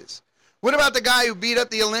witnesses. What about the guy who beat up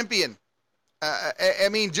the Olympian? I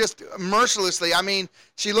mean, just mercilessly. I mean,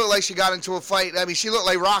 she looked like she got into a fight. I mean, she looked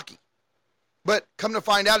like Rocky. But come to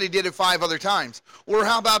find out, he did it 5 other times. Or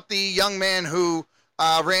how about the young man who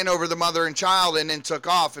ran over the mother and child and then took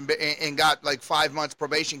off and got like 5 months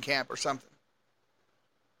probation camp or something?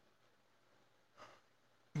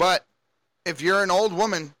 But if you're an old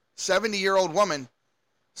woman, 70-year-old woman,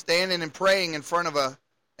 standing and praying in front of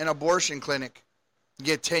an abortion clinic, you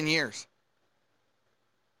get 10 years.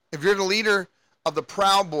 If you're the leader of the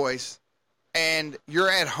Proud Boys and you're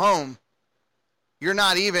at home, you're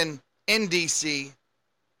not even in D.C.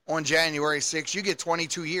 on January 6th, you get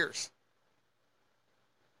 22 years.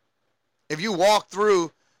 If you walk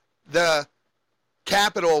through the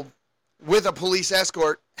Capitol with a police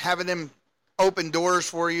escort, having them open doors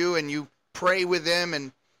for you and you pray with them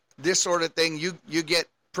and this sort of thing, you get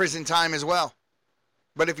prison time as well.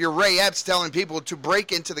 But if you're Ray Epps telling people to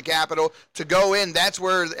break into the Capitol, to go in, that's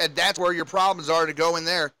where your problems are, to go in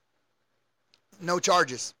there. No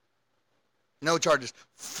charges. No charges.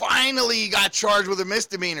 Finally, he got charged with a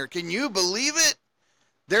misdemeanor. Can you believe it?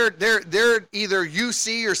 They're either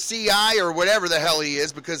UC or CI or whatever the hell he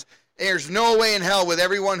is, because there's no way in hell with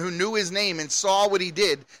everyone who knew his name and saw what he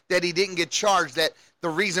did that he didn't get charged, that the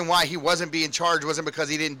reason why he wasn't being charged wasn't because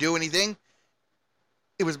he didn't do anything.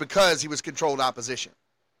 It was because he was controlled opposition.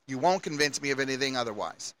 You won't convince me of anything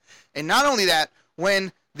otherwise. And not only that,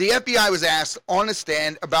 when the FBI was asked on a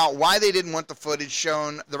stand about why they didn't want the footage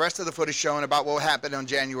shown, the rest of the footage shown about what happened on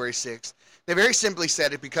January 6th, they very simply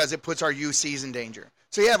said it because it puts our UCs in danger.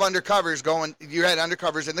 So you had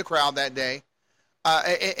undercovers in the crowd that day,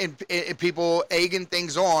 and people egging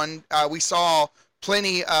things on. We saw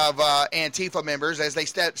plenty of Antifa members as they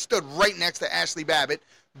stood right next to Ashley Babbitt,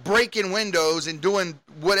 breaking windows and doing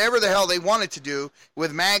whatever the hell they wanted to do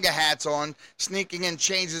with MAGA hats on, sneaking in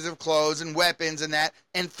changes of clothes and weapons and that,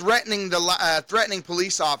 and threatening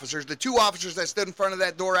police officers. The 2 officers that stood in front of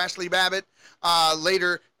that door, Ashley Babbitt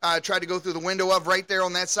later tried to go through the window of right there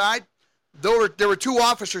on that side. There were 2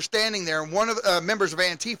 officers standing there, and one of the members of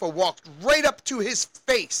Antifa walked right up to his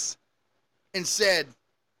face and said,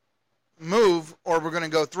 "Move or we're going to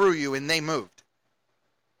go through you," and they moved.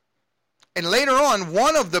 And later on,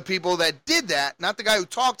 one of the people that did that, not the guy who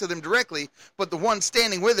talked to them directly, but the one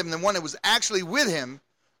standing with him, the one that was actually with him,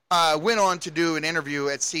 went on to do an interview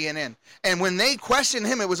at CNN. And when they questioned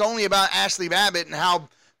him, it was only about Ashley Babbitt and how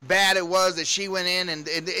bad it was that she went in and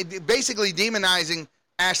basically demonizing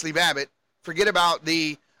Ashley Babbitt. Forget about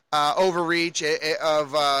the overreach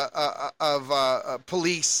of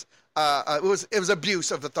police. It was abuse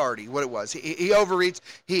of authority, what it was. He overreached.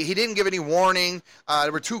 He didn't give any warning.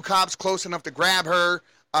 There were 2 cops close enough to grab her.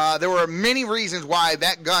 There were many reasons why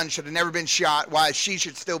that gun should have never been shot, why she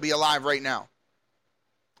should still be alive right now.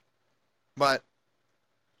 But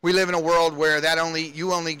we live in a world where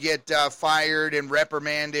you only get fired and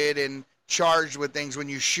reprimanded and charged with things when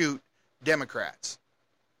you shoot Democrats.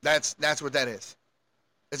 That's what that is.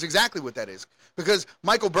 That's exactly what that is. Because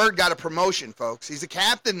Michael Byrd got a promotion, folks. He's a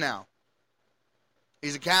captain now.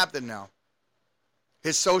 His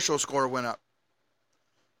social score went up.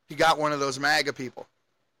 He got one of those MAGA people.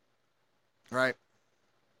 Right?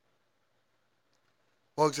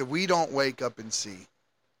 Folks, if we don't wake up and see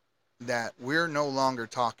that we're no longer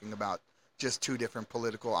talking about just 2 different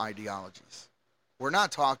political ideologies. We're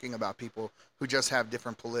not talking about people who just have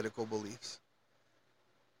different political beliefs.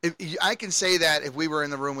 I can say that if we were in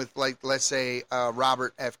the room with, like, let's say,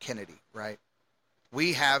 Robert F. Kennedy, right?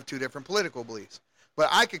 We have two different political beliefs. But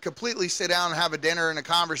I could completely sit down and have a dinner and a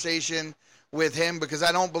conversation with him because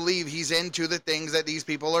I don't believe he's into the things that these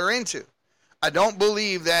people are into. I don't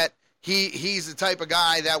believe that he's the type of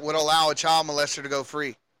guy that would allow a child molester to go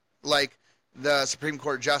free, like the Supreme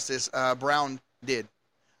Court Justice Brown did.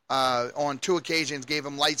 On 2 occasions, gave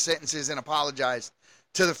him light sentences and apologized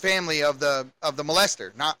to the family of the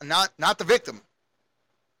molester, not the victim.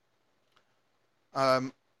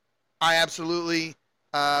 I absolutely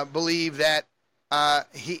believe that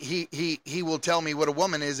he will tell me what a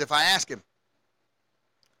woman is if I ask him.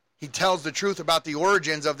 He tells the truth about the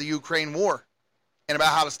origins of the Ukraine war and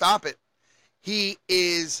about how to stop it. He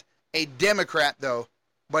is a Democrat, though,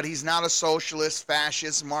 but he's not a socialist,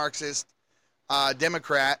 fascist, Marxist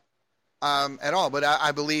Democrat at all. But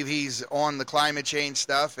I believe he's on the climate change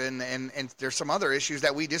stuff, and there's some other issues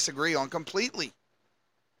that we disagree on completely.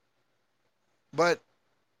 But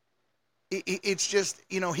it's just,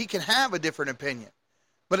 he can have a different opinion.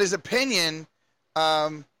 But his opinion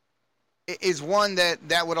is one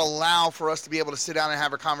that would allow for us to be able to sit down and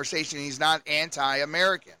have a conversation. He's not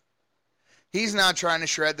anti-American. He's not trying to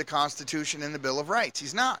shred the Constitution and the Bill of Rights.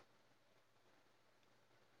 He's not.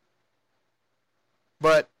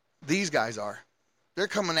 But these guys are. They're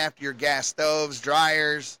coming after your gas stoves,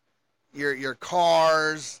 dryers, your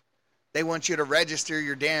cars. They want you to register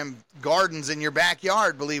your damn gardens in your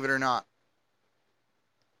backyard, believe it or not.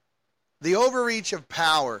 The overreach of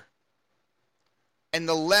power and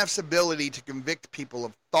the left's ability to convict people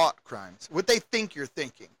of thought crimes, what they think you're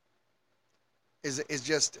thinking, is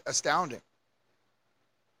just astounding.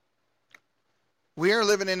 We are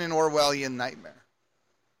living in an Orwellian nightmare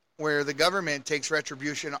where the government takes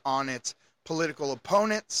retribution on its political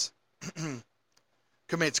opponents,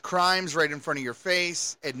 commits crimes right in front of your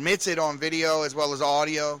face, admits it on video as well as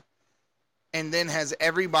audio, and then has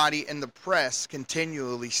everybody in the press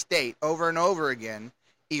continually state over and over again,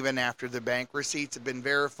 even after the bank receipts have been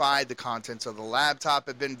verified, the contents of the laptop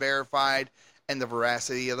have been verified, and the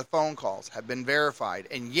veracity of the phone calls have been verified.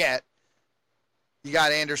 And yet, you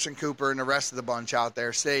got Anderson Cooper and the rest of the bunch out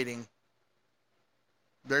there stating,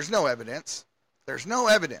 there's no evidence. There's no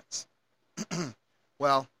evidence.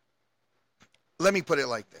 Well, let me put it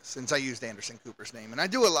like this, since I used Anderson Cooper's name, and I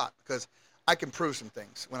do a lot because I can prove some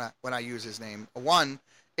things when I use his name. One,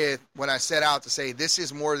 when I set out to say this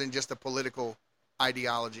is more than just a political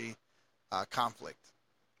ideology conflict,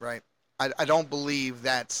 right? I don't believe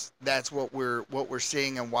that's what we're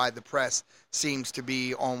seeing, and why the press seems to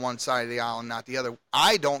be on one side of the aisle and not the other.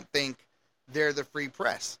 I don't think they're the free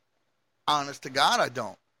press. Honest to God, I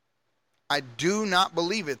don't. I do not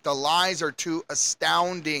believe it. The lies are too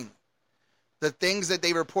astounding. The things that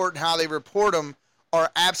they report and how they report them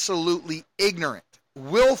are absolutely ignorant,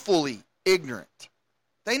 willfully ignorant.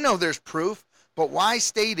 They know there's proof, but why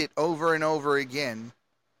state it over and over again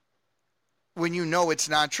when you know it's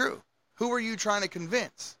not true? Who are you trying to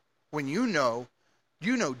convince when you know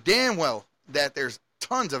damn well that there's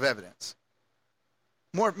tons of evidence?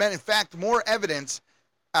 In fact, more evidence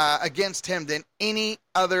against him than any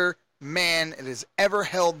other man that has ever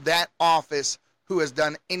held that office who has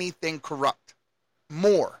done anything corrupt.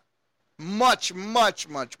 More. Much, much,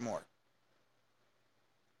 much more.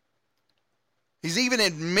 He's even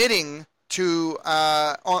admitting to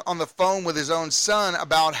on the phone with his own son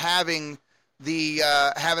about having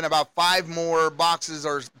about 5 more boxes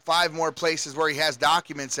or 5 more places where he has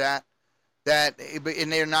documents at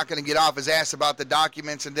and they're not going to get off his ass about the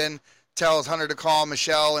documents, and then tells Hunter to call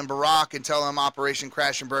Michelle and Barack and tell them Operation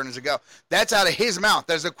Crash and Burn is a go. That's out of his mouth.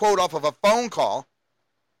 There's a quote off of a phone call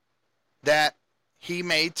that he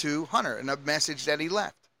made to Hunter and a message that he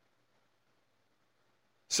left.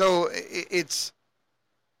 So it's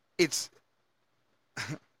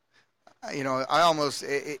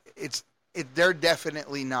they're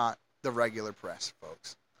definitely not the regular press,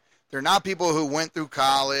 folks. They're not people who went through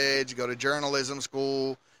college, go to journalism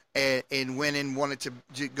school, and went and wanted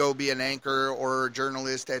to go be an anchor or a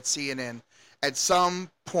journalist at CNN. At some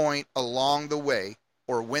point along the way,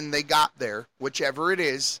 or when they got there, whichever it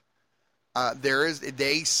is,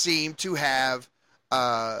 they seem to have,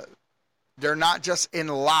 they're not just in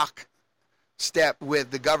lockstep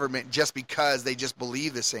with the government just because they just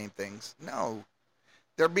believe the same things. No.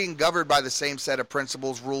 They're being governed by the same set of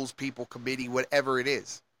principles, rules, people, committee, whatever it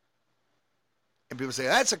is. And people say,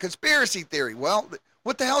 that's a conspiracy theory. Well,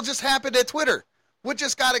 what the hell just happened at Twitter? What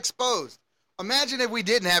just got exposed? Imagine if we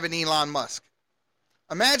didn't have an Elon Musk.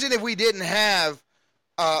 Imagine if we didn't have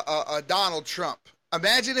a Donald Trump.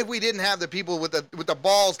 Imagine if we didn't have the people with the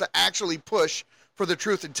balls to actually push for the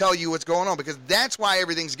truth and tell you what's going on, because that's why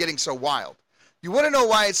everything's getting so wild. You want to know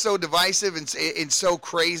why it's so divisive and so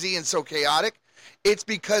crazy and so chaotic? It's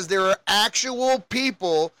because there are actual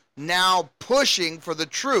people now pushing for the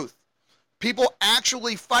truth. People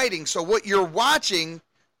actually fighting. So what you're watching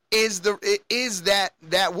is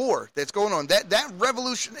that war that's going on. That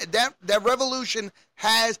revolution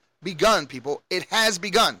has begun, people. It has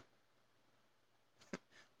begun.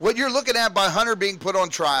 What you're looking at by Hunter being put on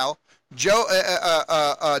trial,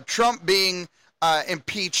 Trump being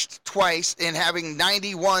impeached twice and having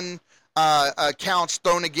 91 counts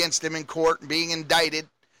thrown against him in court and being indicted.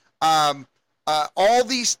 All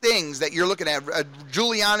these things that you're looking at,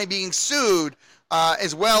 Giuliani being sued,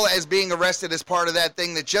 as well as being arrested as part of that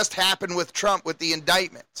thing that just happened with Trump with the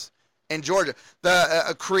indictments in Georgia.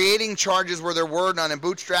 The creating charges where there were none and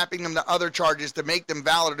bootstrapping them to other charges to make them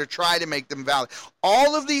valid or to try to make them valid.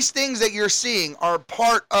 All of these things that you're seeing are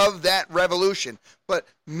part of that revolution. But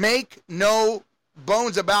make no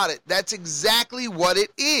bones about it. That's exactly what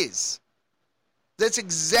it is. That's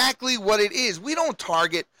exactly what it is. We don't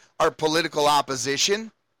target our political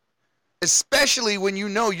opposition, especially when you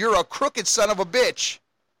know you're a crooked son of a bitch.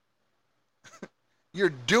 You're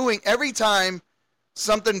doing, every time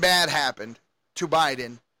something bad happened to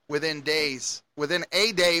Biden, within days, within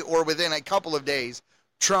a day or within a couple of days,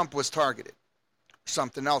 Trump was targeted.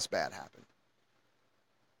 Something else bad happened.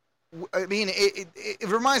 I mean, it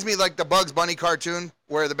reminds me like the Bugs Bunny cartoon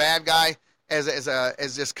where the bad guy, as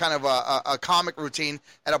just kind of a comic routine,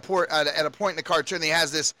 at a point in the cartoon, he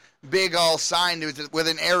has this big old sign with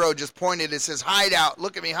an arrow just pointed. It says, "Hideout,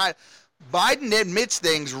 look at me, hide." Biden admits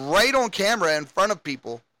things right on camera in front of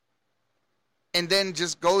people, and then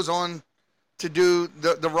just goes on to do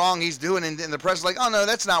the wrong he's doing, and the press is like, "Oh no,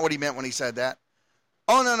 that's not what he meant when he said that."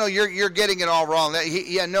 "Oh no, you're getting it all wrong."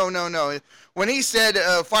 No. When he said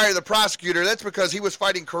fire the prosecutor, that's because he was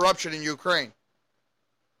fighting corruption in Ukraine.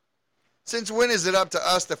 Since when is it up to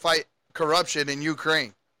us to fight corruption in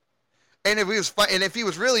Ukraine? And if he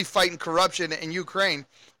was really fighting corruption in Ukraine,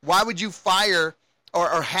 why would you fire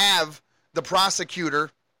or have the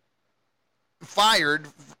prosecutor fired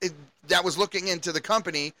that was looking into the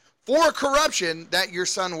company for corruption that your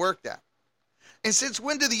son worked at? And since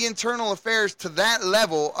when do the internal affairs to that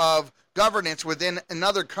level of governance within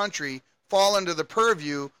another country fall under the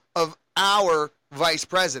purview of our vice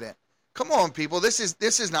president? Come on, people. This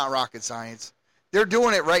is not rocket science. They're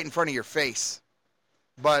doing it right in front of your face.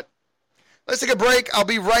 But let's take a break. I'll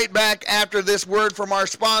be right back after this word from our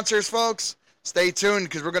sponsors, folks. Stay tuned,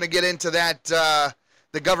 because we're going to get into that,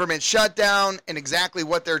 the government shutdown and exactly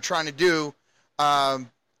what they're trying to do.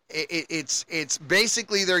 It's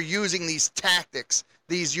basically they're using these tactics,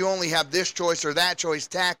 these you only have this choice or that choice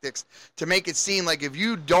tactics, to make it seem like if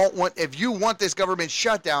you want this government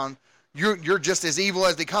shutdown, you're just as evil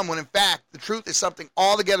as they come, when in fact the truth is something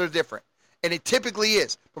altogether different. And it typically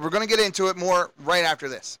is. But we're going to get into it more right after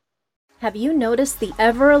this. Have you noticed the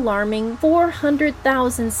ever-alarming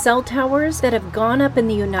 400,000 cell towers that have gone up in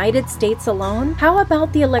the United States alone? How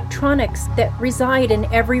about the electronics that reside in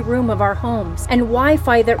every room of our homes and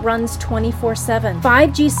Wi-Fi that runs 24/7?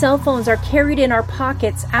 5G cell phones are carried in our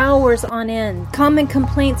pockets hours on end. Common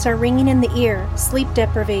complaints are ringing in the ear: sleep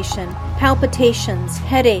deprivation, palpitations,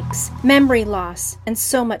 headaches, memory loss, and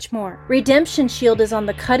so much more. Redemption Shield is on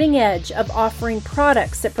the cutting edge of offering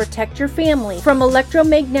products that protect your family from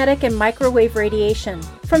electromagnetic and microwave radiation.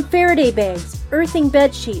 From Faraday bags, earthing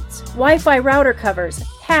bed sheets, Wi-Fi router covers,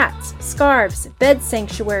 hats, scarves, bed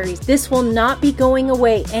sanctuaries, this will not be going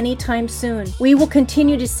away anytime soon. We will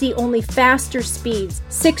continue to see only faster speeds,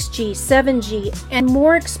 6G, 7G, and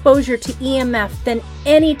more exposure to EMF than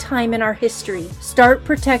any time in our history. Start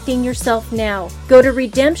protecting yourself now. Go to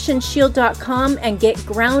redemptionshield.com and get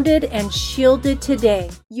grounded and shielded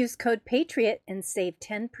today. Use code PATRIOT and save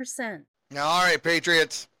 10%. All right,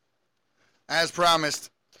 Patriots. As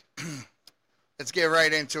promised, let's get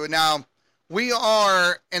right into it. Now, we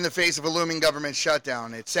are in the face of a looming government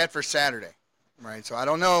shutdown. It's set for Saturday, right? So I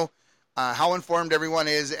don't know how informed everyone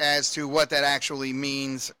is as to what that actually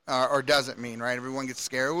means or doesn't mean, right? Everyone gets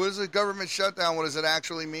scared. What is a government shutdown? What does it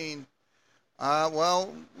actually mean?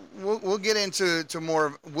 Well, we'll get into more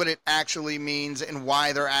of what it actually means and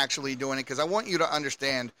why they're actually doing it, because I want you to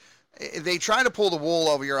understand. They try to pull the wool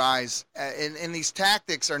over your eyes, and these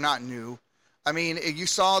tactics are not new. I mean, you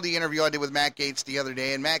saw the interview I did with Matt Gaetz the other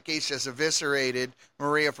day, and Matt Gaetz just eviscerated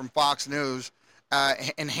Maria from Fox News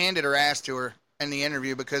and handed her ass to her in the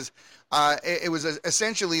interview, because it was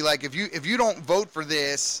essentially like, if you don't vote for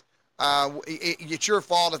this, it's your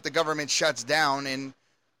fault if the government shuts down. And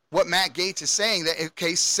what Matt Gaetz is saying, that,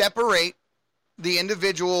 okay, separate the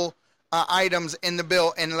individual items in the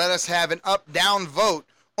bill and let us have an up-down vote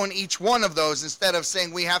on each one of those instead of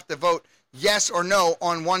saying we have to vote yes or no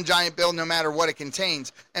on one giant bill no matter what it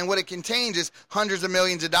contains. And what it contains is hundreds of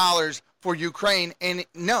millions of dollars for Ukraine. And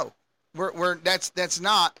no, that's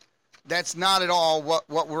not at all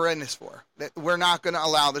what we're in this for. We're not going to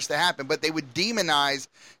allow this to happen. But they would demonize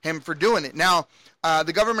him for doing it. Now,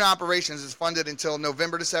 the government operations is funded until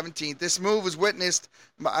November the 17th. This move was witnessed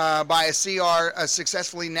by a CR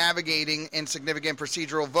successfully navigating insignificant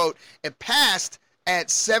procedural vote. It passed at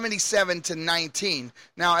 77-19.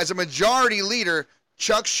 Now, as a majority leader,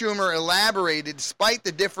 Chuck Schumer elaborated, despite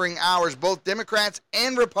the differing hours, both Democrats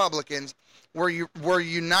and Republicans were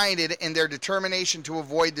united in their determination to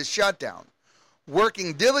avoid the shutdown,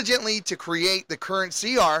 working diligently to create the current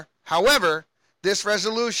CR. However, this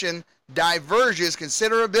resolution diverges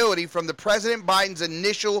considerably from the President Biden's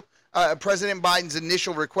initial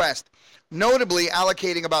request, notably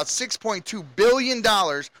allocating about $6.2 billion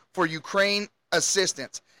for Ukraine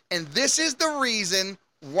assistance. And this is the reason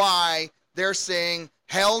why they're saying,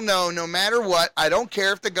 hell no, no matter what, I don't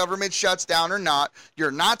care if the government shuts down or not,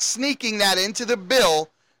 you're not sneaking that into the bill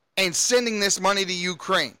and sending this money to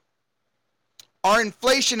Ukraine. Our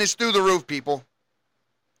inflation is through the roof, people.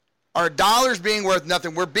 Our dollar's being worth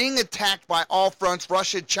nothing. We're being attacked by all fronts,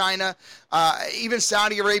 Russia, China, even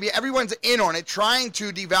Saudi Arabia. Everyone's in on it, trying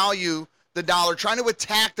to devalue the dollar, trying to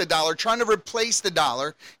attack the dollar, trying to replace the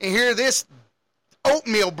dollar. And here this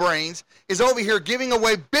oatmeal brains is over here giving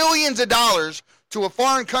away billions of dollars to a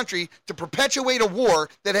foreign country to perpetuate a war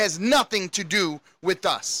that has nothing to do with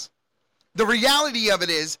us. The reality of it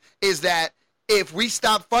is that if we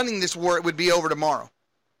stop funding this war, it would be over tomorrow.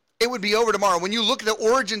 It would be over tomorrow. When you look at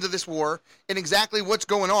the origins of this war and exactly what's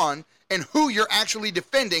going on and who you're actually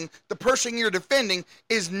defending, the person you're defending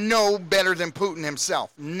is no better than Putin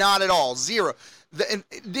himself. Not at all. Zero.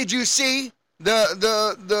 Did you see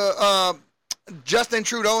the Justin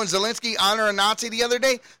Trudeau and Zelensky honor a Nazi the other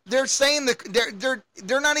day? They're saying that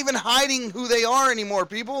they're not even hiding who they are anymore,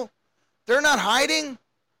 people. They're not hiding.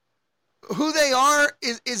 Who they are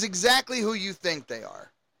is exactly who you think they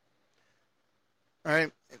are. All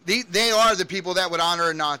right? They are the people that would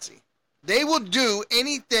honor a Nazi. They will do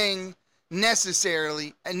anything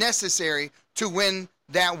necessary to win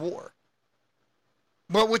that war.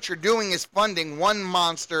 But what you're doing is funding one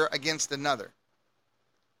monster against another.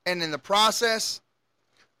 And in the process,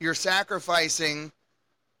 you're sacrificing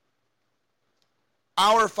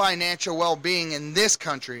our financial well-being in this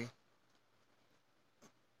country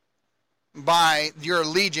by your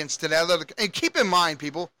allegiance to that other. And keep in mind,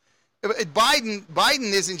 people, Biden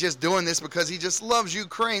isn't just doing this because he just loves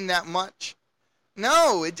Ukraine that much.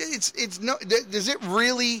 No, it's no. Does it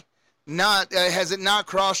really not? Has it not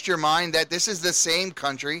crossed your mind that this is the same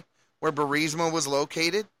country where Burisma was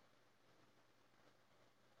located?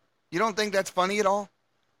 You don't think that's funny at all?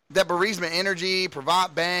 That Burisma Energy,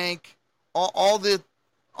 Privat Bank, all this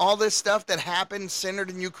stuff that happened centered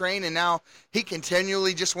in Ukraine, and now he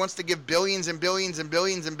continually just wants to give billions and billions and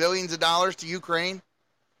billions and billions of dollars to Ukraine.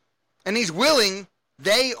 And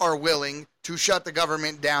they are willing to shut the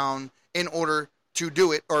government down in order to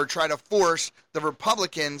do it, or try to force the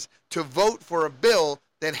Republicans to vote for a bill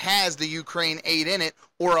that has the Ukraine aid in it,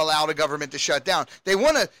 or allow the government to shut down. They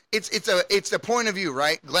want to. It's the point of view,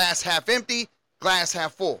 right? Glass half empty, glass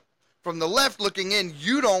half full. From the left looking in,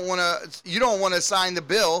 you don't want to sign the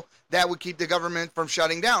bill that would keep the government from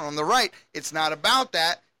shutting down. On the right, it's not about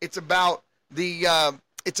that. It's about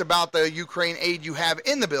the Ukraine aid you have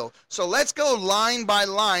in the bill. So let's go line by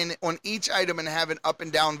line on each item and have an up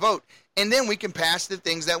and down vote. And then we can pass the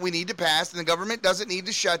things that we need to pass, and the government doesn't need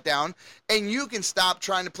to shut down. And you can stop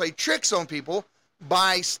trying to play tricks on people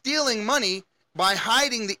by stealing money, by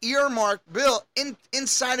hiding the earmarked bill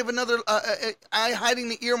inside of another, hiding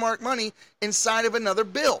the earmarked money inside of another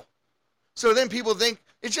bill. So then people think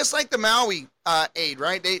it's just like the Maui aid,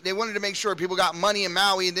 right? They wanted to make sure people got money in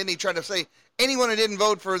Maui, and then they tried to say anyone who didn't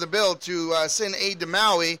vote for the bill to send aid to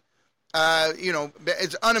Maui,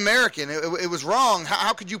 it's un-American. It was wrong.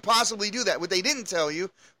 How could you possibly do that? What they didn't tell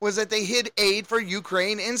you was that they hid aid for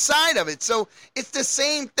Ukraine inside of it. So it's the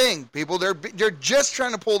same thing, people. They're just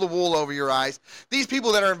trying to pull the wool over your eyes. These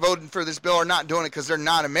people that aren't voting for this bill are not doing it because they're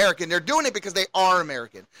not American. They're doing it because they are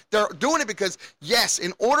American. They're doing it because, yes,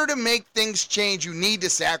 in order to make things change, you need to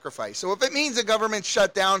sacrifice. So if it means the government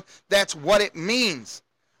shut down, that's what it means.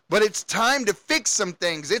 But it's time to fix some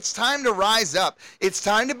things. It's time to rise up. It's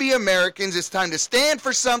time to be Americans. It's time to stand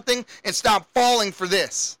for something and stop falling for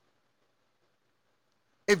this.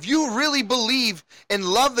 If you really believe and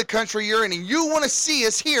love the country you're in, and you want to see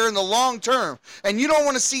us here in the long term, and you don't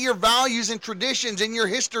want to see your values and traditions and your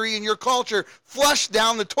history and your culture flushed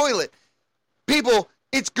down the toilet, people,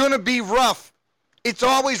 it's going to be rough. It's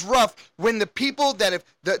always rough when the people that have,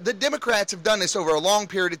 the Democrats have done this over a long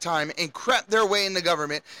period of time and crept their way in the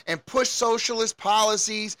government and pushed socialist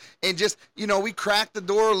policies and just, we cracked the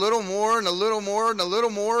door a little more and a little more and a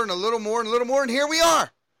little more and a little more and a little more, and here we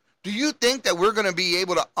are. Do you think that we're going to be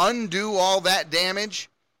able to undo all that damage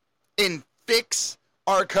and fix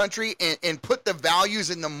our country and put the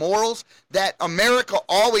values and the morals that America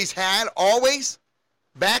always had, always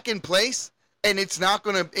back in place? And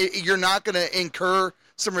you're not going to incur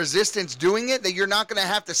some resistance doing it, that you're not going to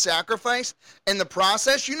have to sacrifice in the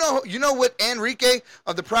process? You know what Enrique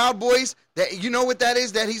of the Proud Boys, that what that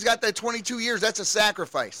is, that he's got that 22 years, that's a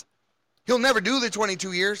sacrifice. He'll never do the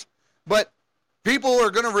 22 years, but people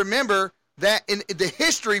are going to remember that in the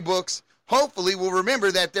history books, hopefully will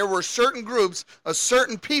remember that there were certain groups of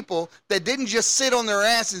certain people that didn't just sit on their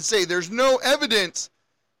ass and say, there's no evidence.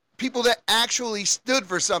 People that actually stood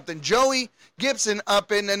for something. Joey Gibson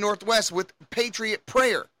up in the Northwest with Patriot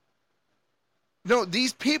Prayer. No,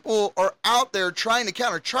 these people are out there trying to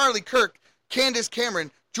counter. Charlie Kirk, Candace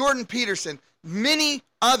Cameron, Jordan Peterson, many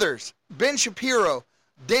others, Ben Shapiro,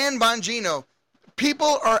 Dan Bongino.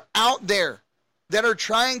 People are out there that are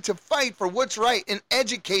trying to fight for what's right and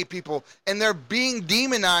educate people, and they're being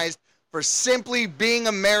demonized for simply being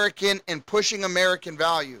American and pushing American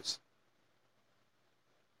values.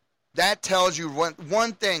 That tells you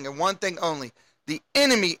one thing and one thing only. The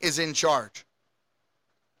enemy is in charge,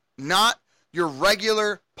 not your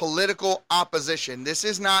regular political opposition. This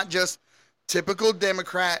is not just typical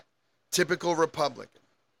Democrat, typical Republican.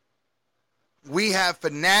 We have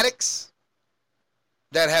fanatics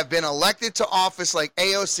that have been elected to office like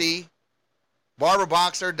AOC, Barbara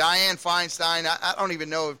Boxer, Dianne Feinstein. I don't even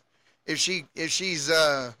know if she's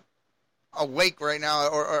awake right now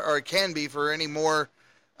or can be for any more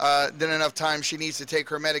than enough time she needs to take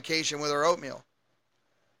her medication with her oatmeal.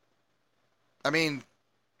 I mean,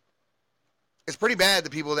 it's pretty bad, the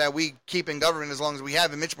people that we keep in government as long as we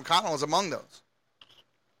have, and Mitch McConnell is among those.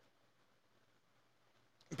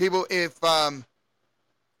 People, if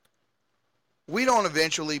we don't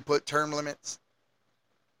eventually put term limits,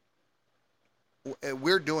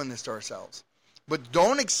 we're doing this to ourselves. But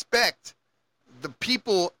don't expect the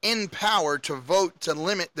people in power to vote to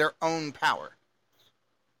limit their own power.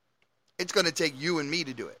 It's going to take you and me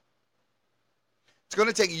to do it. It's going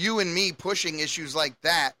to take you and me pushing issues like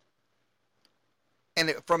that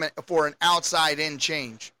and for an outside-in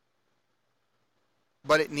change.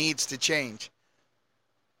 But it needs to change.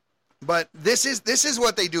 But this is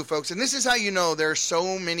what they do, folks, and this is how you know there are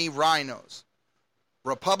so many rhinos.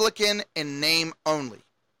 Republican in name only.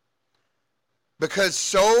 Because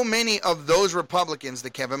so many of those Republicans, the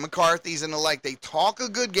Kevin McCarthys and the like, they talk a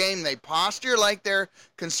good game, they posture like they're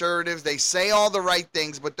conservatives, they say all the right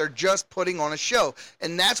things, but they're just putting on a show.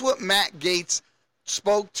 And that's what Matt Gaetz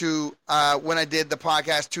spoke to when I did the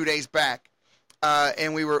podcast 2 days back,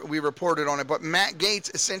 and we reported on it. But Matt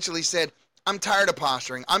Gaetz essentially said, I'm tired of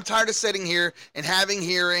posturing. I'm tired of sitting here and having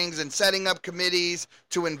hearings and setting up committees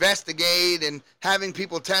to investigate and having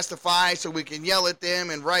people testify so we can yell at them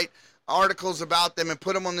and write articles about them and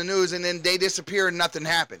put them on the news, and then they disappear and nothing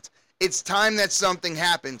happens. It's time that something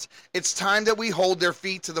happens. It's time that we hold their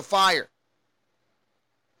feet to the fire.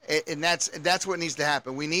 And that's what needs to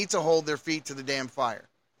happen. We need to hold their feet to the damn fire.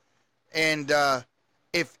 And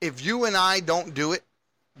if you and I don't do it,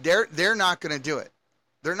 they're not going to do it.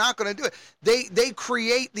 They're not going to do it. They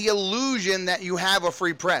create the illusion that you have a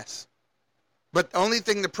free press. But the only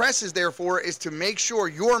thing the press is there for is to make sure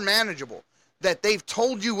you're manageable. That they've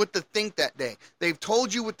told you what to think that day. They've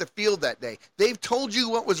told you what to feel that day. They've told you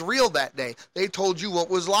what was real that day. They've told you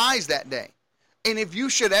what was lies that day. And if you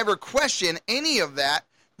should ever question any of that,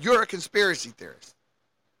 you're a conspiracy theorist.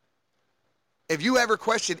 If you ever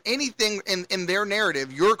question anything in their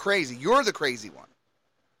narrative, you're crazy. You're the crazy one.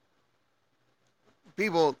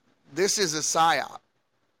 People, this is a psyop.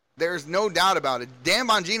 There's no doubt about it. Dan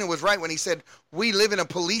Bongino was right when he said we live in a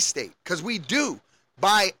police state, because we do.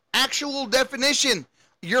 By actual definition,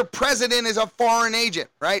 your president is a foreign agent,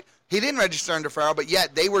 right? He didn't register under FARO, but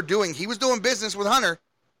yet he was doing business with Hunter,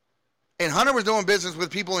 and Hunter was doing business with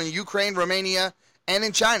people in Ukraine, Romania, and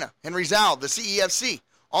in China, Henry Zhao, the CEFC,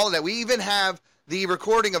 all of that. We even have the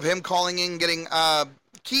recording of him calling in, getting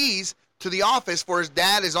keys to the office for his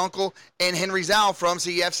dad, his uncle, and Henry Zhao from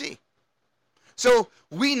CEFC. So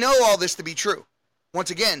we know all this to be true. Once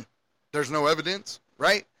again, there's no evidence,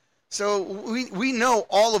 right? So we know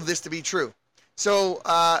all of this to be true. So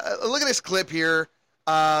look at this clip here.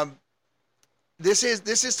 This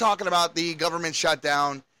is talking about the government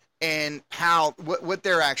shutdown and what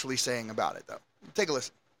they're actually saying about it, though. Take a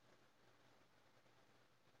listen.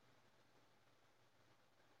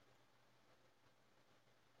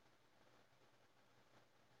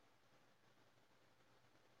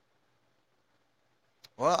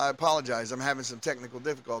 Well, I apologize. I'm having some technical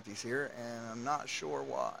difficulties here, and I'm not sure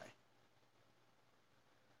why.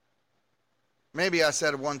 Maybe I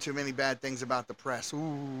said one too many bad things about the press.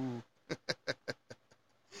 Ooh.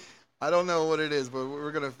 I don't know what it is, but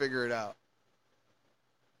we're going to figure it out.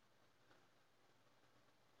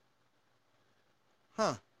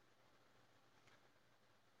 Huh.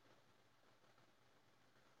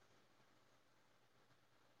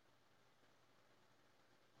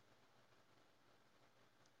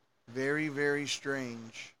 Very, very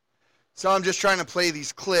strange. So I'm just trying to play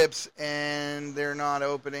these clips, and they're not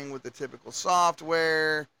opening with the typical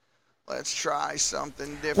software. Let's try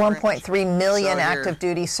something different. 1.3 million active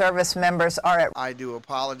duty service members are at I do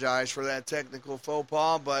apologize for that technical faux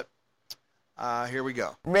pas, but here we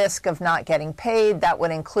go. Risk of not getting paid. That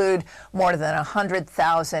would include more than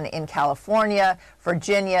 100,000 in California,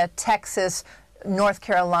 Virginia, Texas, North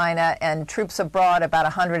Carolina, and troops abroad, about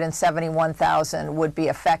 171,000 would be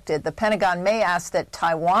affected. The Pentagon may ask that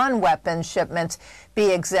Taiwan weapons shipments be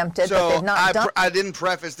exempted, but they've not done. I didn't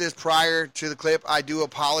preface this prior to the clip. I do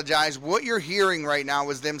apologize. What you're hearing right now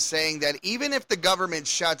is them saying that even if the government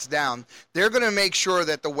shuts down, they're going to make sure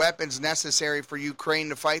that the weapons necessary for Ukraine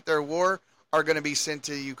to fight their war are going to be sent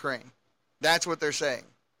to Ukraine. That's what they're saying.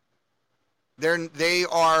 They're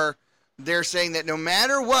saying that no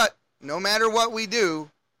matter what we do,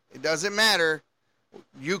 it doesn't matter.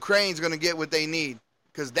 Ukraine's going to get what they need,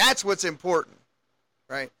 because that's what's important,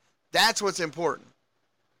 right? That's what's important.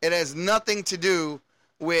 It has nothing to do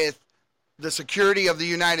with the security of the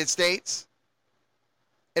United States.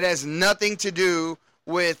 It has nothing to do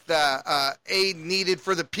with aid needed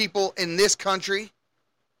for the people in this country.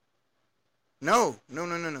 No.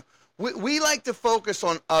 We like to focus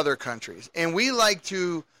on other countries, and we like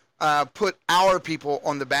to put our people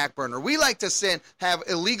on the back burner. We like to have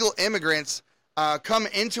illegal immigrants come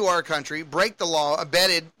into our country, break the law,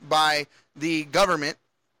 abetted by the government,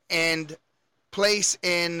 and place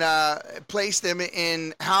them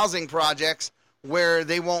in housing projects where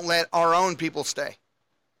they won't let our own people stay.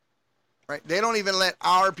 Right? They don't even let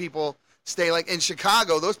our people stay. Like in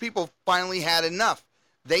Chicago, those people finally had enough.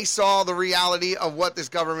 They saw the reality of what this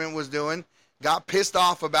government was doing, got pissed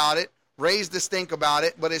off about it, raised the stink about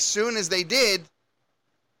it, but as soon as they did,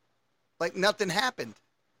 like nothing happened.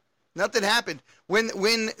 Nothing happened. When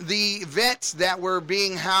the vets that were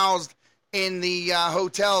being housed in the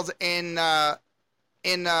hotels in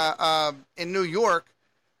New York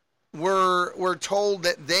were told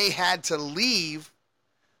that they had to leave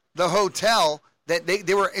the hotel, that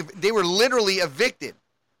they were literally evicted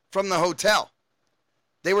from the hotel.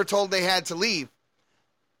 They were told they had to leave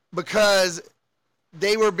because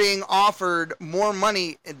they were being offered more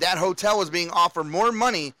money. That hotel was being offered more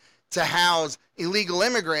money to house illegal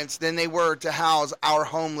immigrants than they were to house our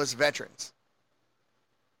homeless veterans.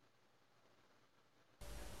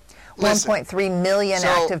 1.3 million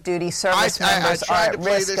active duty service members are at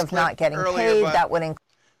risk of not getting paid. That would include.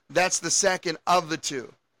 That's the second of the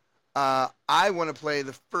two. I want to play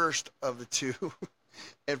the first of the two.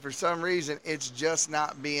 And for some reason, it's just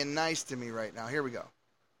not being nice to me right now. Here we go.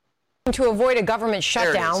 To avoid a government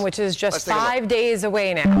shutdown, which is just 5 days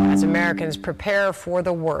away now, as Americans prepare for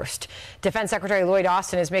the worst. Defense Secretary Lloyd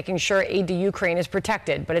Austin is making sure aid to Ukraine is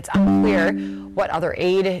protected, but it's unclear what other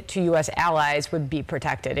aid to U.S. allies would be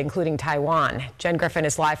protected, including Taiwan. Jen Griffin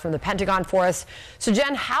is live from the Pentagon for us. So,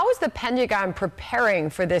 Jen, how is the Pentagon preparing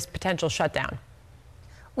for this potential shutdown?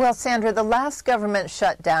 Well, Sandra, the last government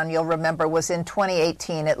shutdown, you'll remember, was in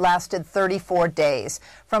 2018. It lasted 34 days.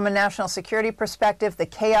 From a national security perspective, the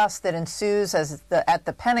chaos that ensues at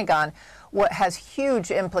the Pentagon has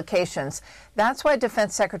huge implications. That's why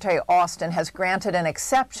Defense Secretary Austin has granted an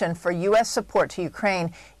exception for U.S. support to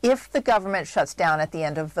Ukraine if the government shuts down at the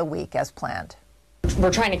end of the week as planned.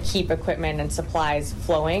 We're trying to keep equipment and supplies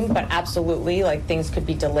flowing, but absolutely, things could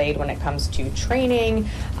be delayed when it comes to training.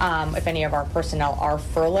 If any of our personnel are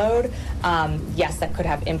furloughed, yes, that could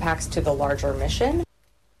have impacts to the larger mission.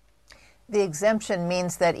 The exemption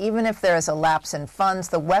means that even if there is a lapse in funds,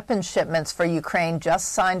 the weapons shipments for Ukraine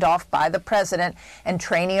just signed off by the president and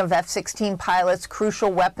training of F-16 pilots, crucial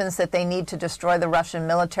weapons that they need to destroy the Russian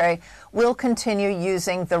military, will continue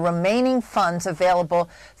using the remaining funds available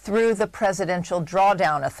through the Presidential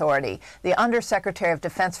Drawdown Authority. The Undersecretary of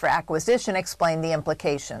Defense for Acquisition explained the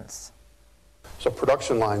implications. So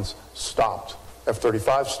production lines stopped.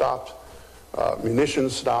 F-35 stopped.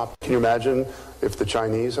 Munitions stopped. Can you imagine if the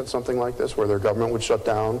Chinese had something like this, where their government would shut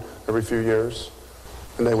down every few years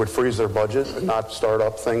and they would freeze their budget and not start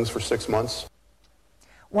up things for 6 months?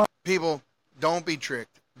 People, don't be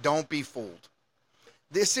tricked. Don't be fooled.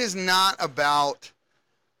 This is not about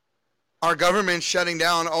our government shutting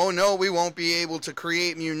down. Oh, no, we won't be able to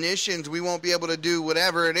create munitions. We won't be able to do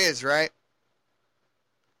whatever it is, right?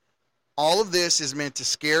 All of this is meant to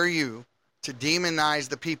scare you, to demonize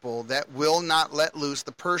the people that will not let loose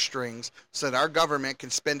the purse strings so that our government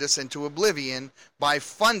can spend us into oblivion by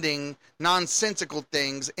funding nonsensical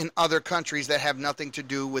things in other countries that have nothing to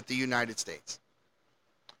do with the United States.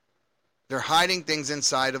 They're hiding things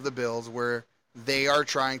inside of the bills where they are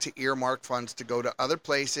trying to earmark funds to go to other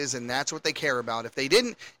places, and that's what they care about. If they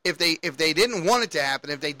didn't want it to happen,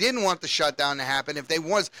 if they didn't want the shutdown to happen, if they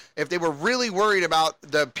were really worried about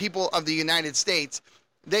the people of the United States,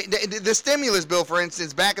 the stimulus bill, for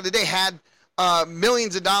instance, back in the day had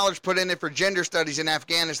millions of dollars put in it for gender studies in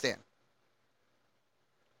Afghanistan.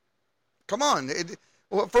 Come on,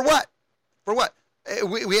 for what? For what?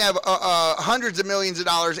 We have hundreds of millions of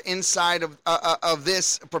dollars inside of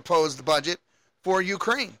this proposed budget for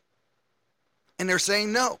Ukraine. And they're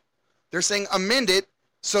saying no. They're saying amend it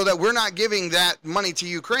so that we're not giving that money to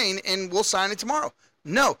Ukraine and we'll sign it tomorrow.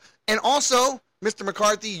 No. And also, Mr.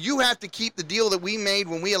 McCarthy, you have to keep the deal that we made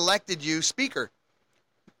when we elected you Speaker.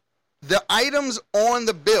 The items on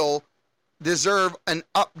the bill deserve an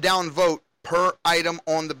up-down vote per item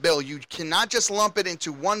on the bill. You cannot just lump it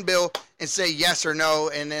into one bill and say yes or no,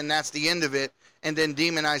 and then that's the end of it, and then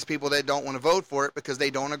demonize people that don't want to vote for it because they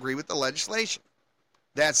don't agree with the legislation.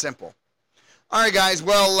 That simple. All right, guys.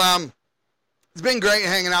 Well, it's been great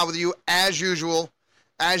hanging out with you as usual.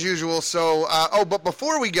 As usual. So, but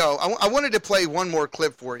before we go, I wanted to play one more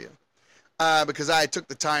clip for you because I took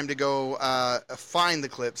the time to go find the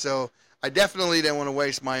clip. So I definitely didn't want to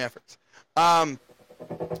waste my efforts.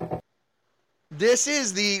 This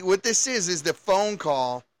is the phone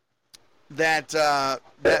call that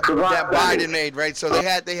Biden made, right? So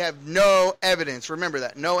they have no evidence. Remember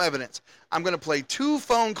that, no evidence. I'm going to play two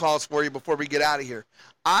phone calls for you before we get out of here.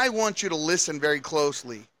 I want you to listen very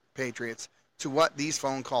closely, Patriots, to what these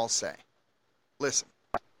phone calls say. Listen.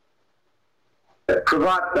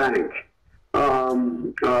 Pravat Bank.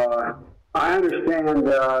 I understand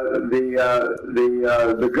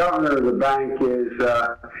the governor of the bank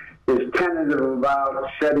is tentative about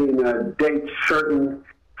setting a date certain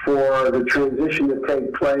for the transition to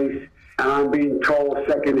take place. And I'm being told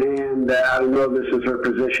secondhand that, I don't know this is her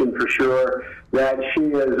position for sure, that she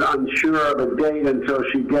is unsure of a date until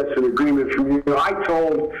she gets an agreement from you.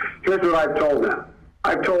 Here's what I've told them.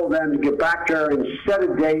 I've told them to get back to her and set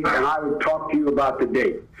a date, and I would talk to you about the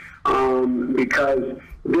date. Because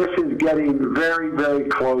this is getting very, very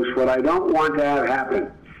close. What I don't want to have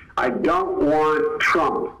happen, I don't want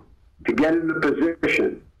Trump to get in the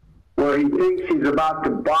position where he thinks he's about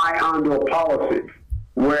to buy onto a policy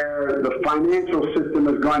where the financial system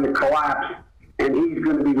is going to collapse and he's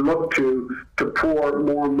going to be looked to pour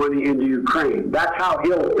more money into Ukraine. That's how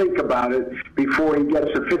he'll think about it before he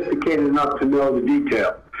gets sophisticated enough to know the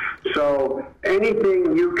detail. So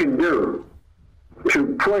anything you can do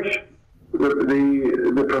to push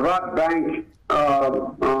the Pravat Bank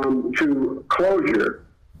to closure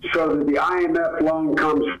so that the IMF loan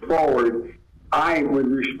comes forward, I would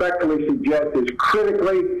respectfully suggest is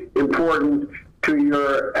critically important to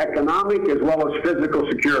your economic as well as physical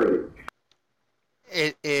security.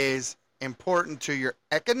 It is important to your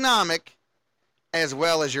economic as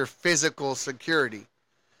well as your physical security.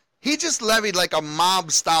 He just levied like a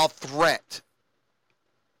mob-style threat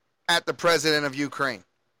at the president of Ukraine.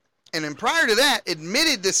 And then prior to that,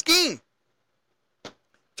 admitted the scheme.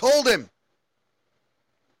 Told him,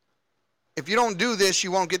 if you don't do this, you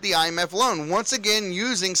won't get the IMF loan. Once again,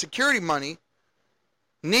 using security money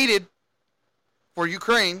needed for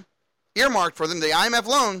Ukraine, earmarked for them, the IMF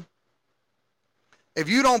loan, if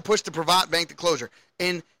you don't push the Pravat Bank to closure.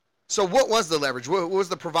 And so what was the leverage? What was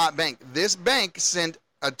the Pravat Bank? This bank sent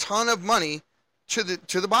a ton of money to the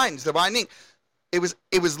Bidens, the Biden.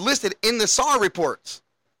 It was listed in the SAR reports.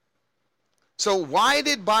 So why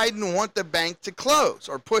did Biden want the bank to close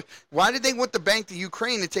or why did they want the bank to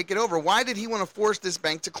Ukraine to take it over? Why did he want to force this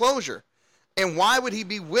bank to closure? And why would he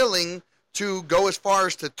be willing to go as far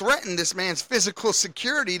as to threaten this man's physical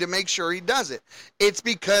security to make sure he does it? It's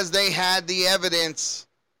because they had the evidence.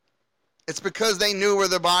 It's because they knew where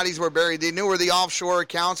the bodies were buried. They knew where the offshore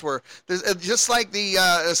accounts were. There's, just like the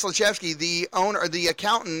Slachevsky, the owner, the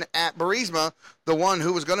accountant at Burisma, the one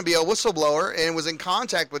who was going to be a whistleblower and was in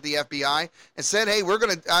contact with the FBI and said, "Hey,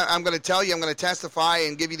 I'm going to tell you, I'm going to testify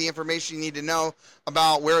and give you the information you need to know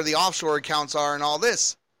about where the offshore accounts are and all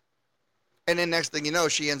this." And then next thing you know,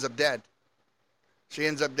 she ends up dead. She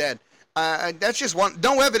ends up dead. That's just one.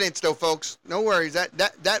 No evidence, though, folks. No worries.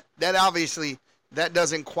 That obviously that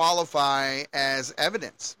doesn't qualify as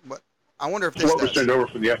evidence. But I wonder if this what was turned over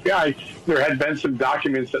from the FBI. There had been some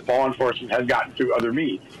documents that law enforcement had gotten through other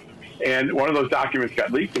means, and one of those documents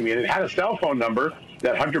got leaked to me, and it had a cell phone number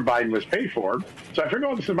that Hunter Biden was paid for. So I figured,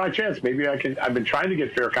 oh, this is my chance. Maybe I can. I've been trying to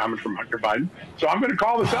get fair comment from Hunter Biden, so I'm going to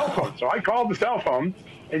call the cell phone. So I called the cell phone,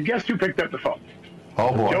 and guess who picked up the phone?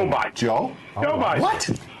 Oh boy, Joe Biden. Joe Biden. What?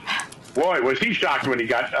 Boy, was he shocked when he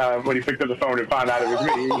picked up the phone and found out it was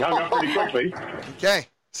me. He hung up pretty quickly. Okay,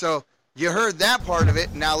 so you heard that part of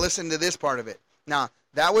it. Now listen to this part of it. Now,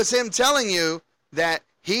 that was him telling you that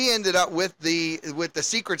he ended up with the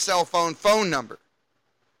secret cell phone number.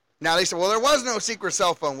 Now, they said, well, there was no secret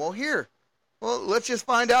cell phone. Well, let's just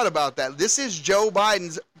find out about that. This is Joe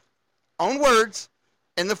Biden's own words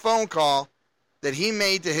in the phone call that he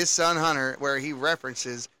made to his son Hunter, where he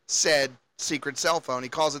references said secret cell phone. He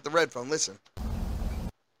calls it the red phone. Listen.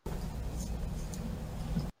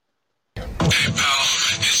 Hey, pal,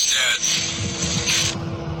 it's Dad.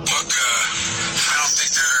 Look, I don't think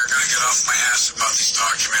they're going to get off my ass about these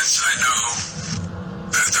documents. I know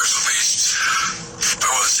that there's at least, I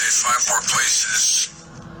want to say 5 more places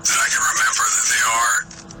that I can remember that they are.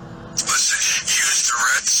 Listen, use the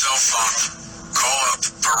red cell phone. Call up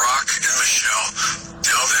Barack and Michelle.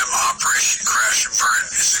 Tell them Operation Crash and Burn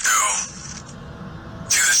is a go.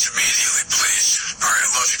 Do this immediately, please. All right,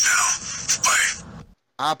 love you, pal.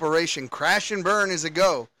 Bye. Operation Crash and Burn is a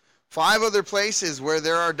go. 5 other places where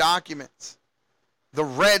there are documents. The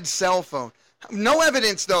red cell phone. No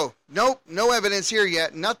evidence, though. Nope, no evidence here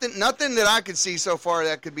yet. Nothing that I could see so far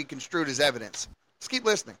that could be construed as evidence. Let's keep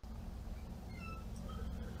listening.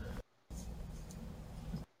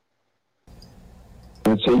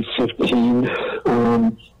 It's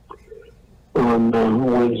 8:15 on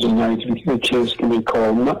Wednesday night. If you get a chance, give me a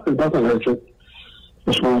call. Nothing urgent.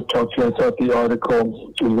 Just want to talk to you. I thought the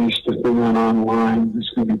article, at least the thing online, is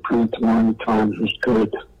going to be printed tomorrow in the Times, was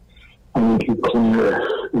good. I think it's clear.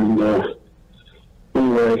 And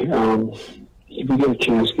anyway, if you get a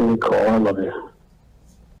chance, give me a call. I love you.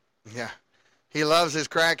 Yeah. He loves his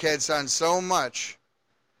crackhead son so much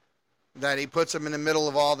that he puts him in the middle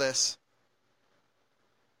of all this.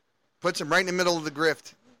 Puts him right in the middle of the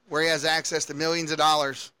grift where he has access to millions of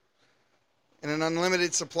dollars and an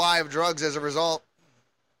unlimited supply of drugs as a result.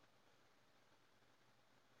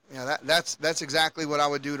 Yeah, that's exactly what I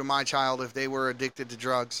would do to my child if they were addicted to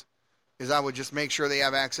drugs, is I would just make sure they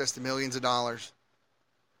have access to millions of dollars.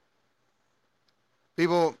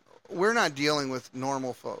 People, we're not dealing with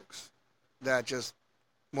normal folks that just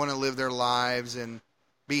want to live their lives and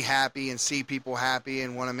be happy and see people happy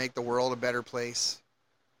and want to make the world a better place.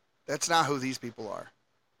 That's not who these people are.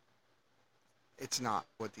 It's not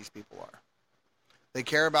what these people are. They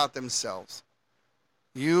care about themselves.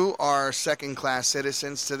 You are second-class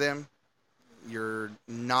citizens to them. You're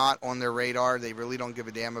not on their radar. They really don't give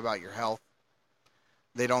a damn about your health.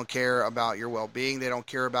 They don't care about your well-being. They don't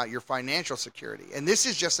care about your financial security. And this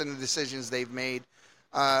is just in the decisions they've made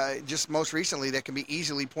just most recently that can be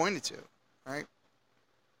easily pointed to, right?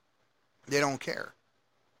 They don't care.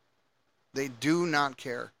 They do not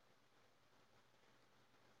care.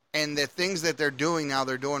 And the things that they're doing now,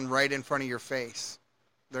 they're doing right in front of your face.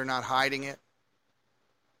 They're not hiding it.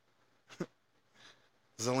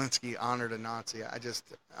 Zelensky honored a Nazi.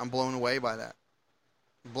 I'm blown away by that.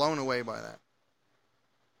 Blown away by that.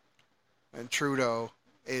 And Trudeau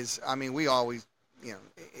is, we always,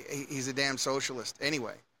 he's a damn socialist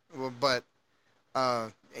anyway. But,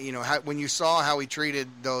 when you saw how he treated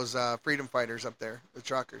those freedom fighters up there, the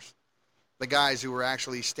truckers, the guys who were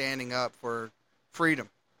actually standing up for freedom,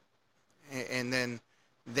 and then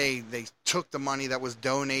they took the money that was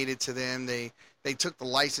donated to them. They took the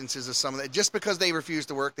licenses of some of that. Just because they refused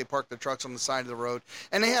to work, they parked their trucks on the side of the road.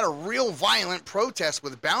 And they had a real violent protest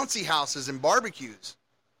with bouncy houses and barbecues.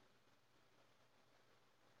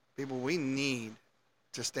 People, we need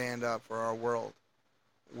to stand up for our world.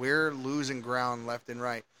 We're losing ground left and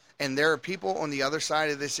right. And there are people on the other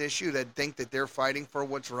side of this issue that think that they're fighting for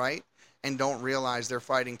what's right and don't realize they're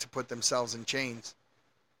fighting to put themselves in chains.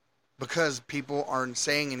 Because people aren't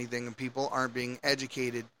saying anything and people aren't being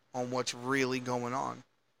educated on what's really going on.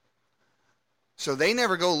 So they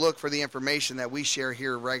never go look for the information that we share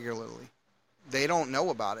here regularly. They don't know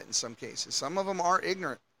about it in some cases. Some of them are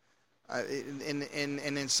ignorant, and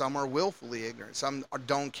then some are willfully ignorant. Some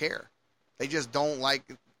don't care. They just don't like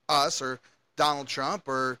us or Donald Trump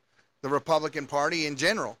or the Republican Party in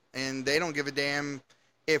general, and they don't give a damn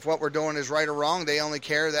if what we're doing is right or wrong. They only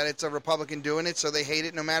care that it's a Republican doing it, so they hate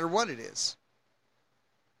it no matter what it is.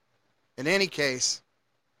 In any case,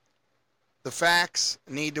 the facts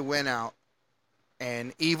need to win out,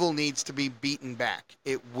 and evil needs to be beaten back.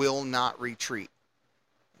 It will not retreat.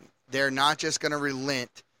 They're not just going to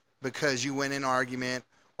relent because you win an argument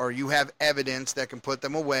or you have evidence that can put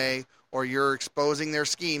them away or you're exposing their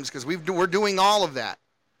schemes, because we're doing all of that.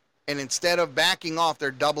 And instead of backing off,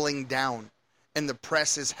 they're doubling down, and the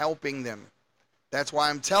press is helping them. That's why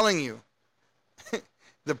I'm telling you,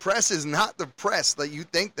 the press is not the press that you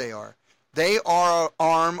think they are. They are an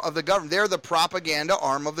arm of the government. They're the propaganda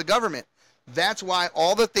arm of the government. That's why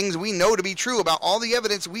all the things we know to be true about all the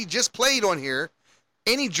evidence we just played on here,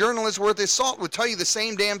 any journalist worth his salt would tell you the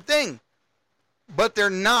same damn thing. But they're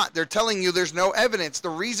not. They're telling you there's no evidence. The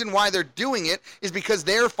reason why they're doing it is because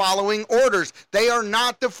they're following orders. They are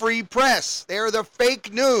not the free press. They are the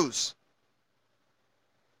fake news.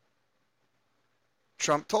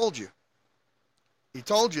 Trump told you. He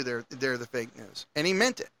told you they're the fake news. And he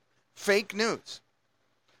meant it. Fake news.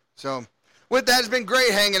 So, with that, it's been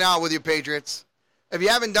great hanging out with you, Patriots. If you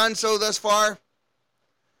haven't done so thus far,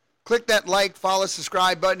 click that like, follow,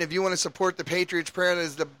 subscribe button. If you want to support the Patriots Prayer, that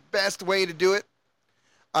is the best way to do it.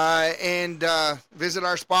 And visit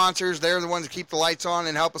our sponsors. They're the ones that keep the lights on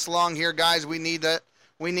and help us along here, guys. We need that.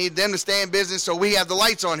 We need them to stay in business, so we have the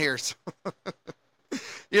lights on here. So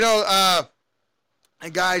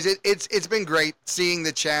guys, it's been great seeing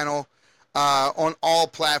the channel on all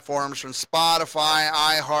platforms, from Spotify,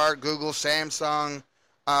 iHeart, Google, Samsung,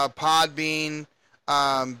 Podbean,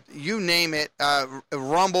 you name it.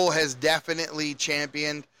 Rumble has definitely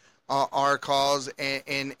championed our cause,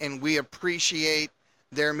 and we appreciate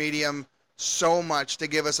their medium so much to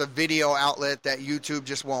give us a video outlet that YouTube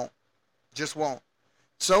just won't.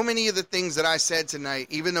 So many of the things that I said tonight,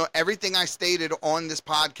 even though everything I stated on this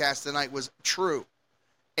podcast tonight was true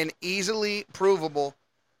and easily provable,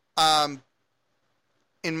 and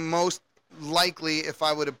most likely if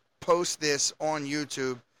I would have posted this on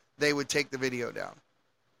YouTube, they would take the video down.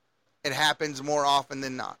 It happens more often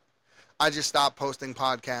than not. I just stopped posting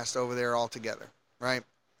podcasts over there altogether, right?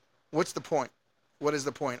 What's the point? What is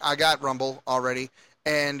the point? I got Rumble already,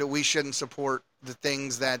 and we shouldn't support the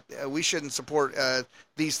things that we shouldn't support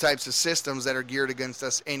these types of systems that are geared against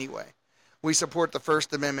us anyway. We support the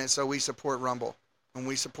First Amendment, so we support Rumble, and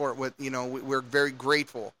we support what we're very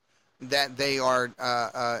grateful that they are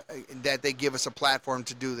that they give us a platform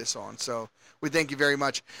to do this on. So we thank you very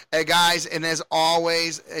much, guys. And as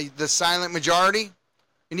always, the silent majority,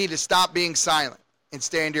 you need to stop being silent and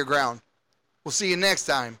stand your ground. We'll see you next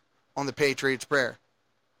time on the Patriots Prayer.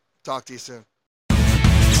 Talk to you soon.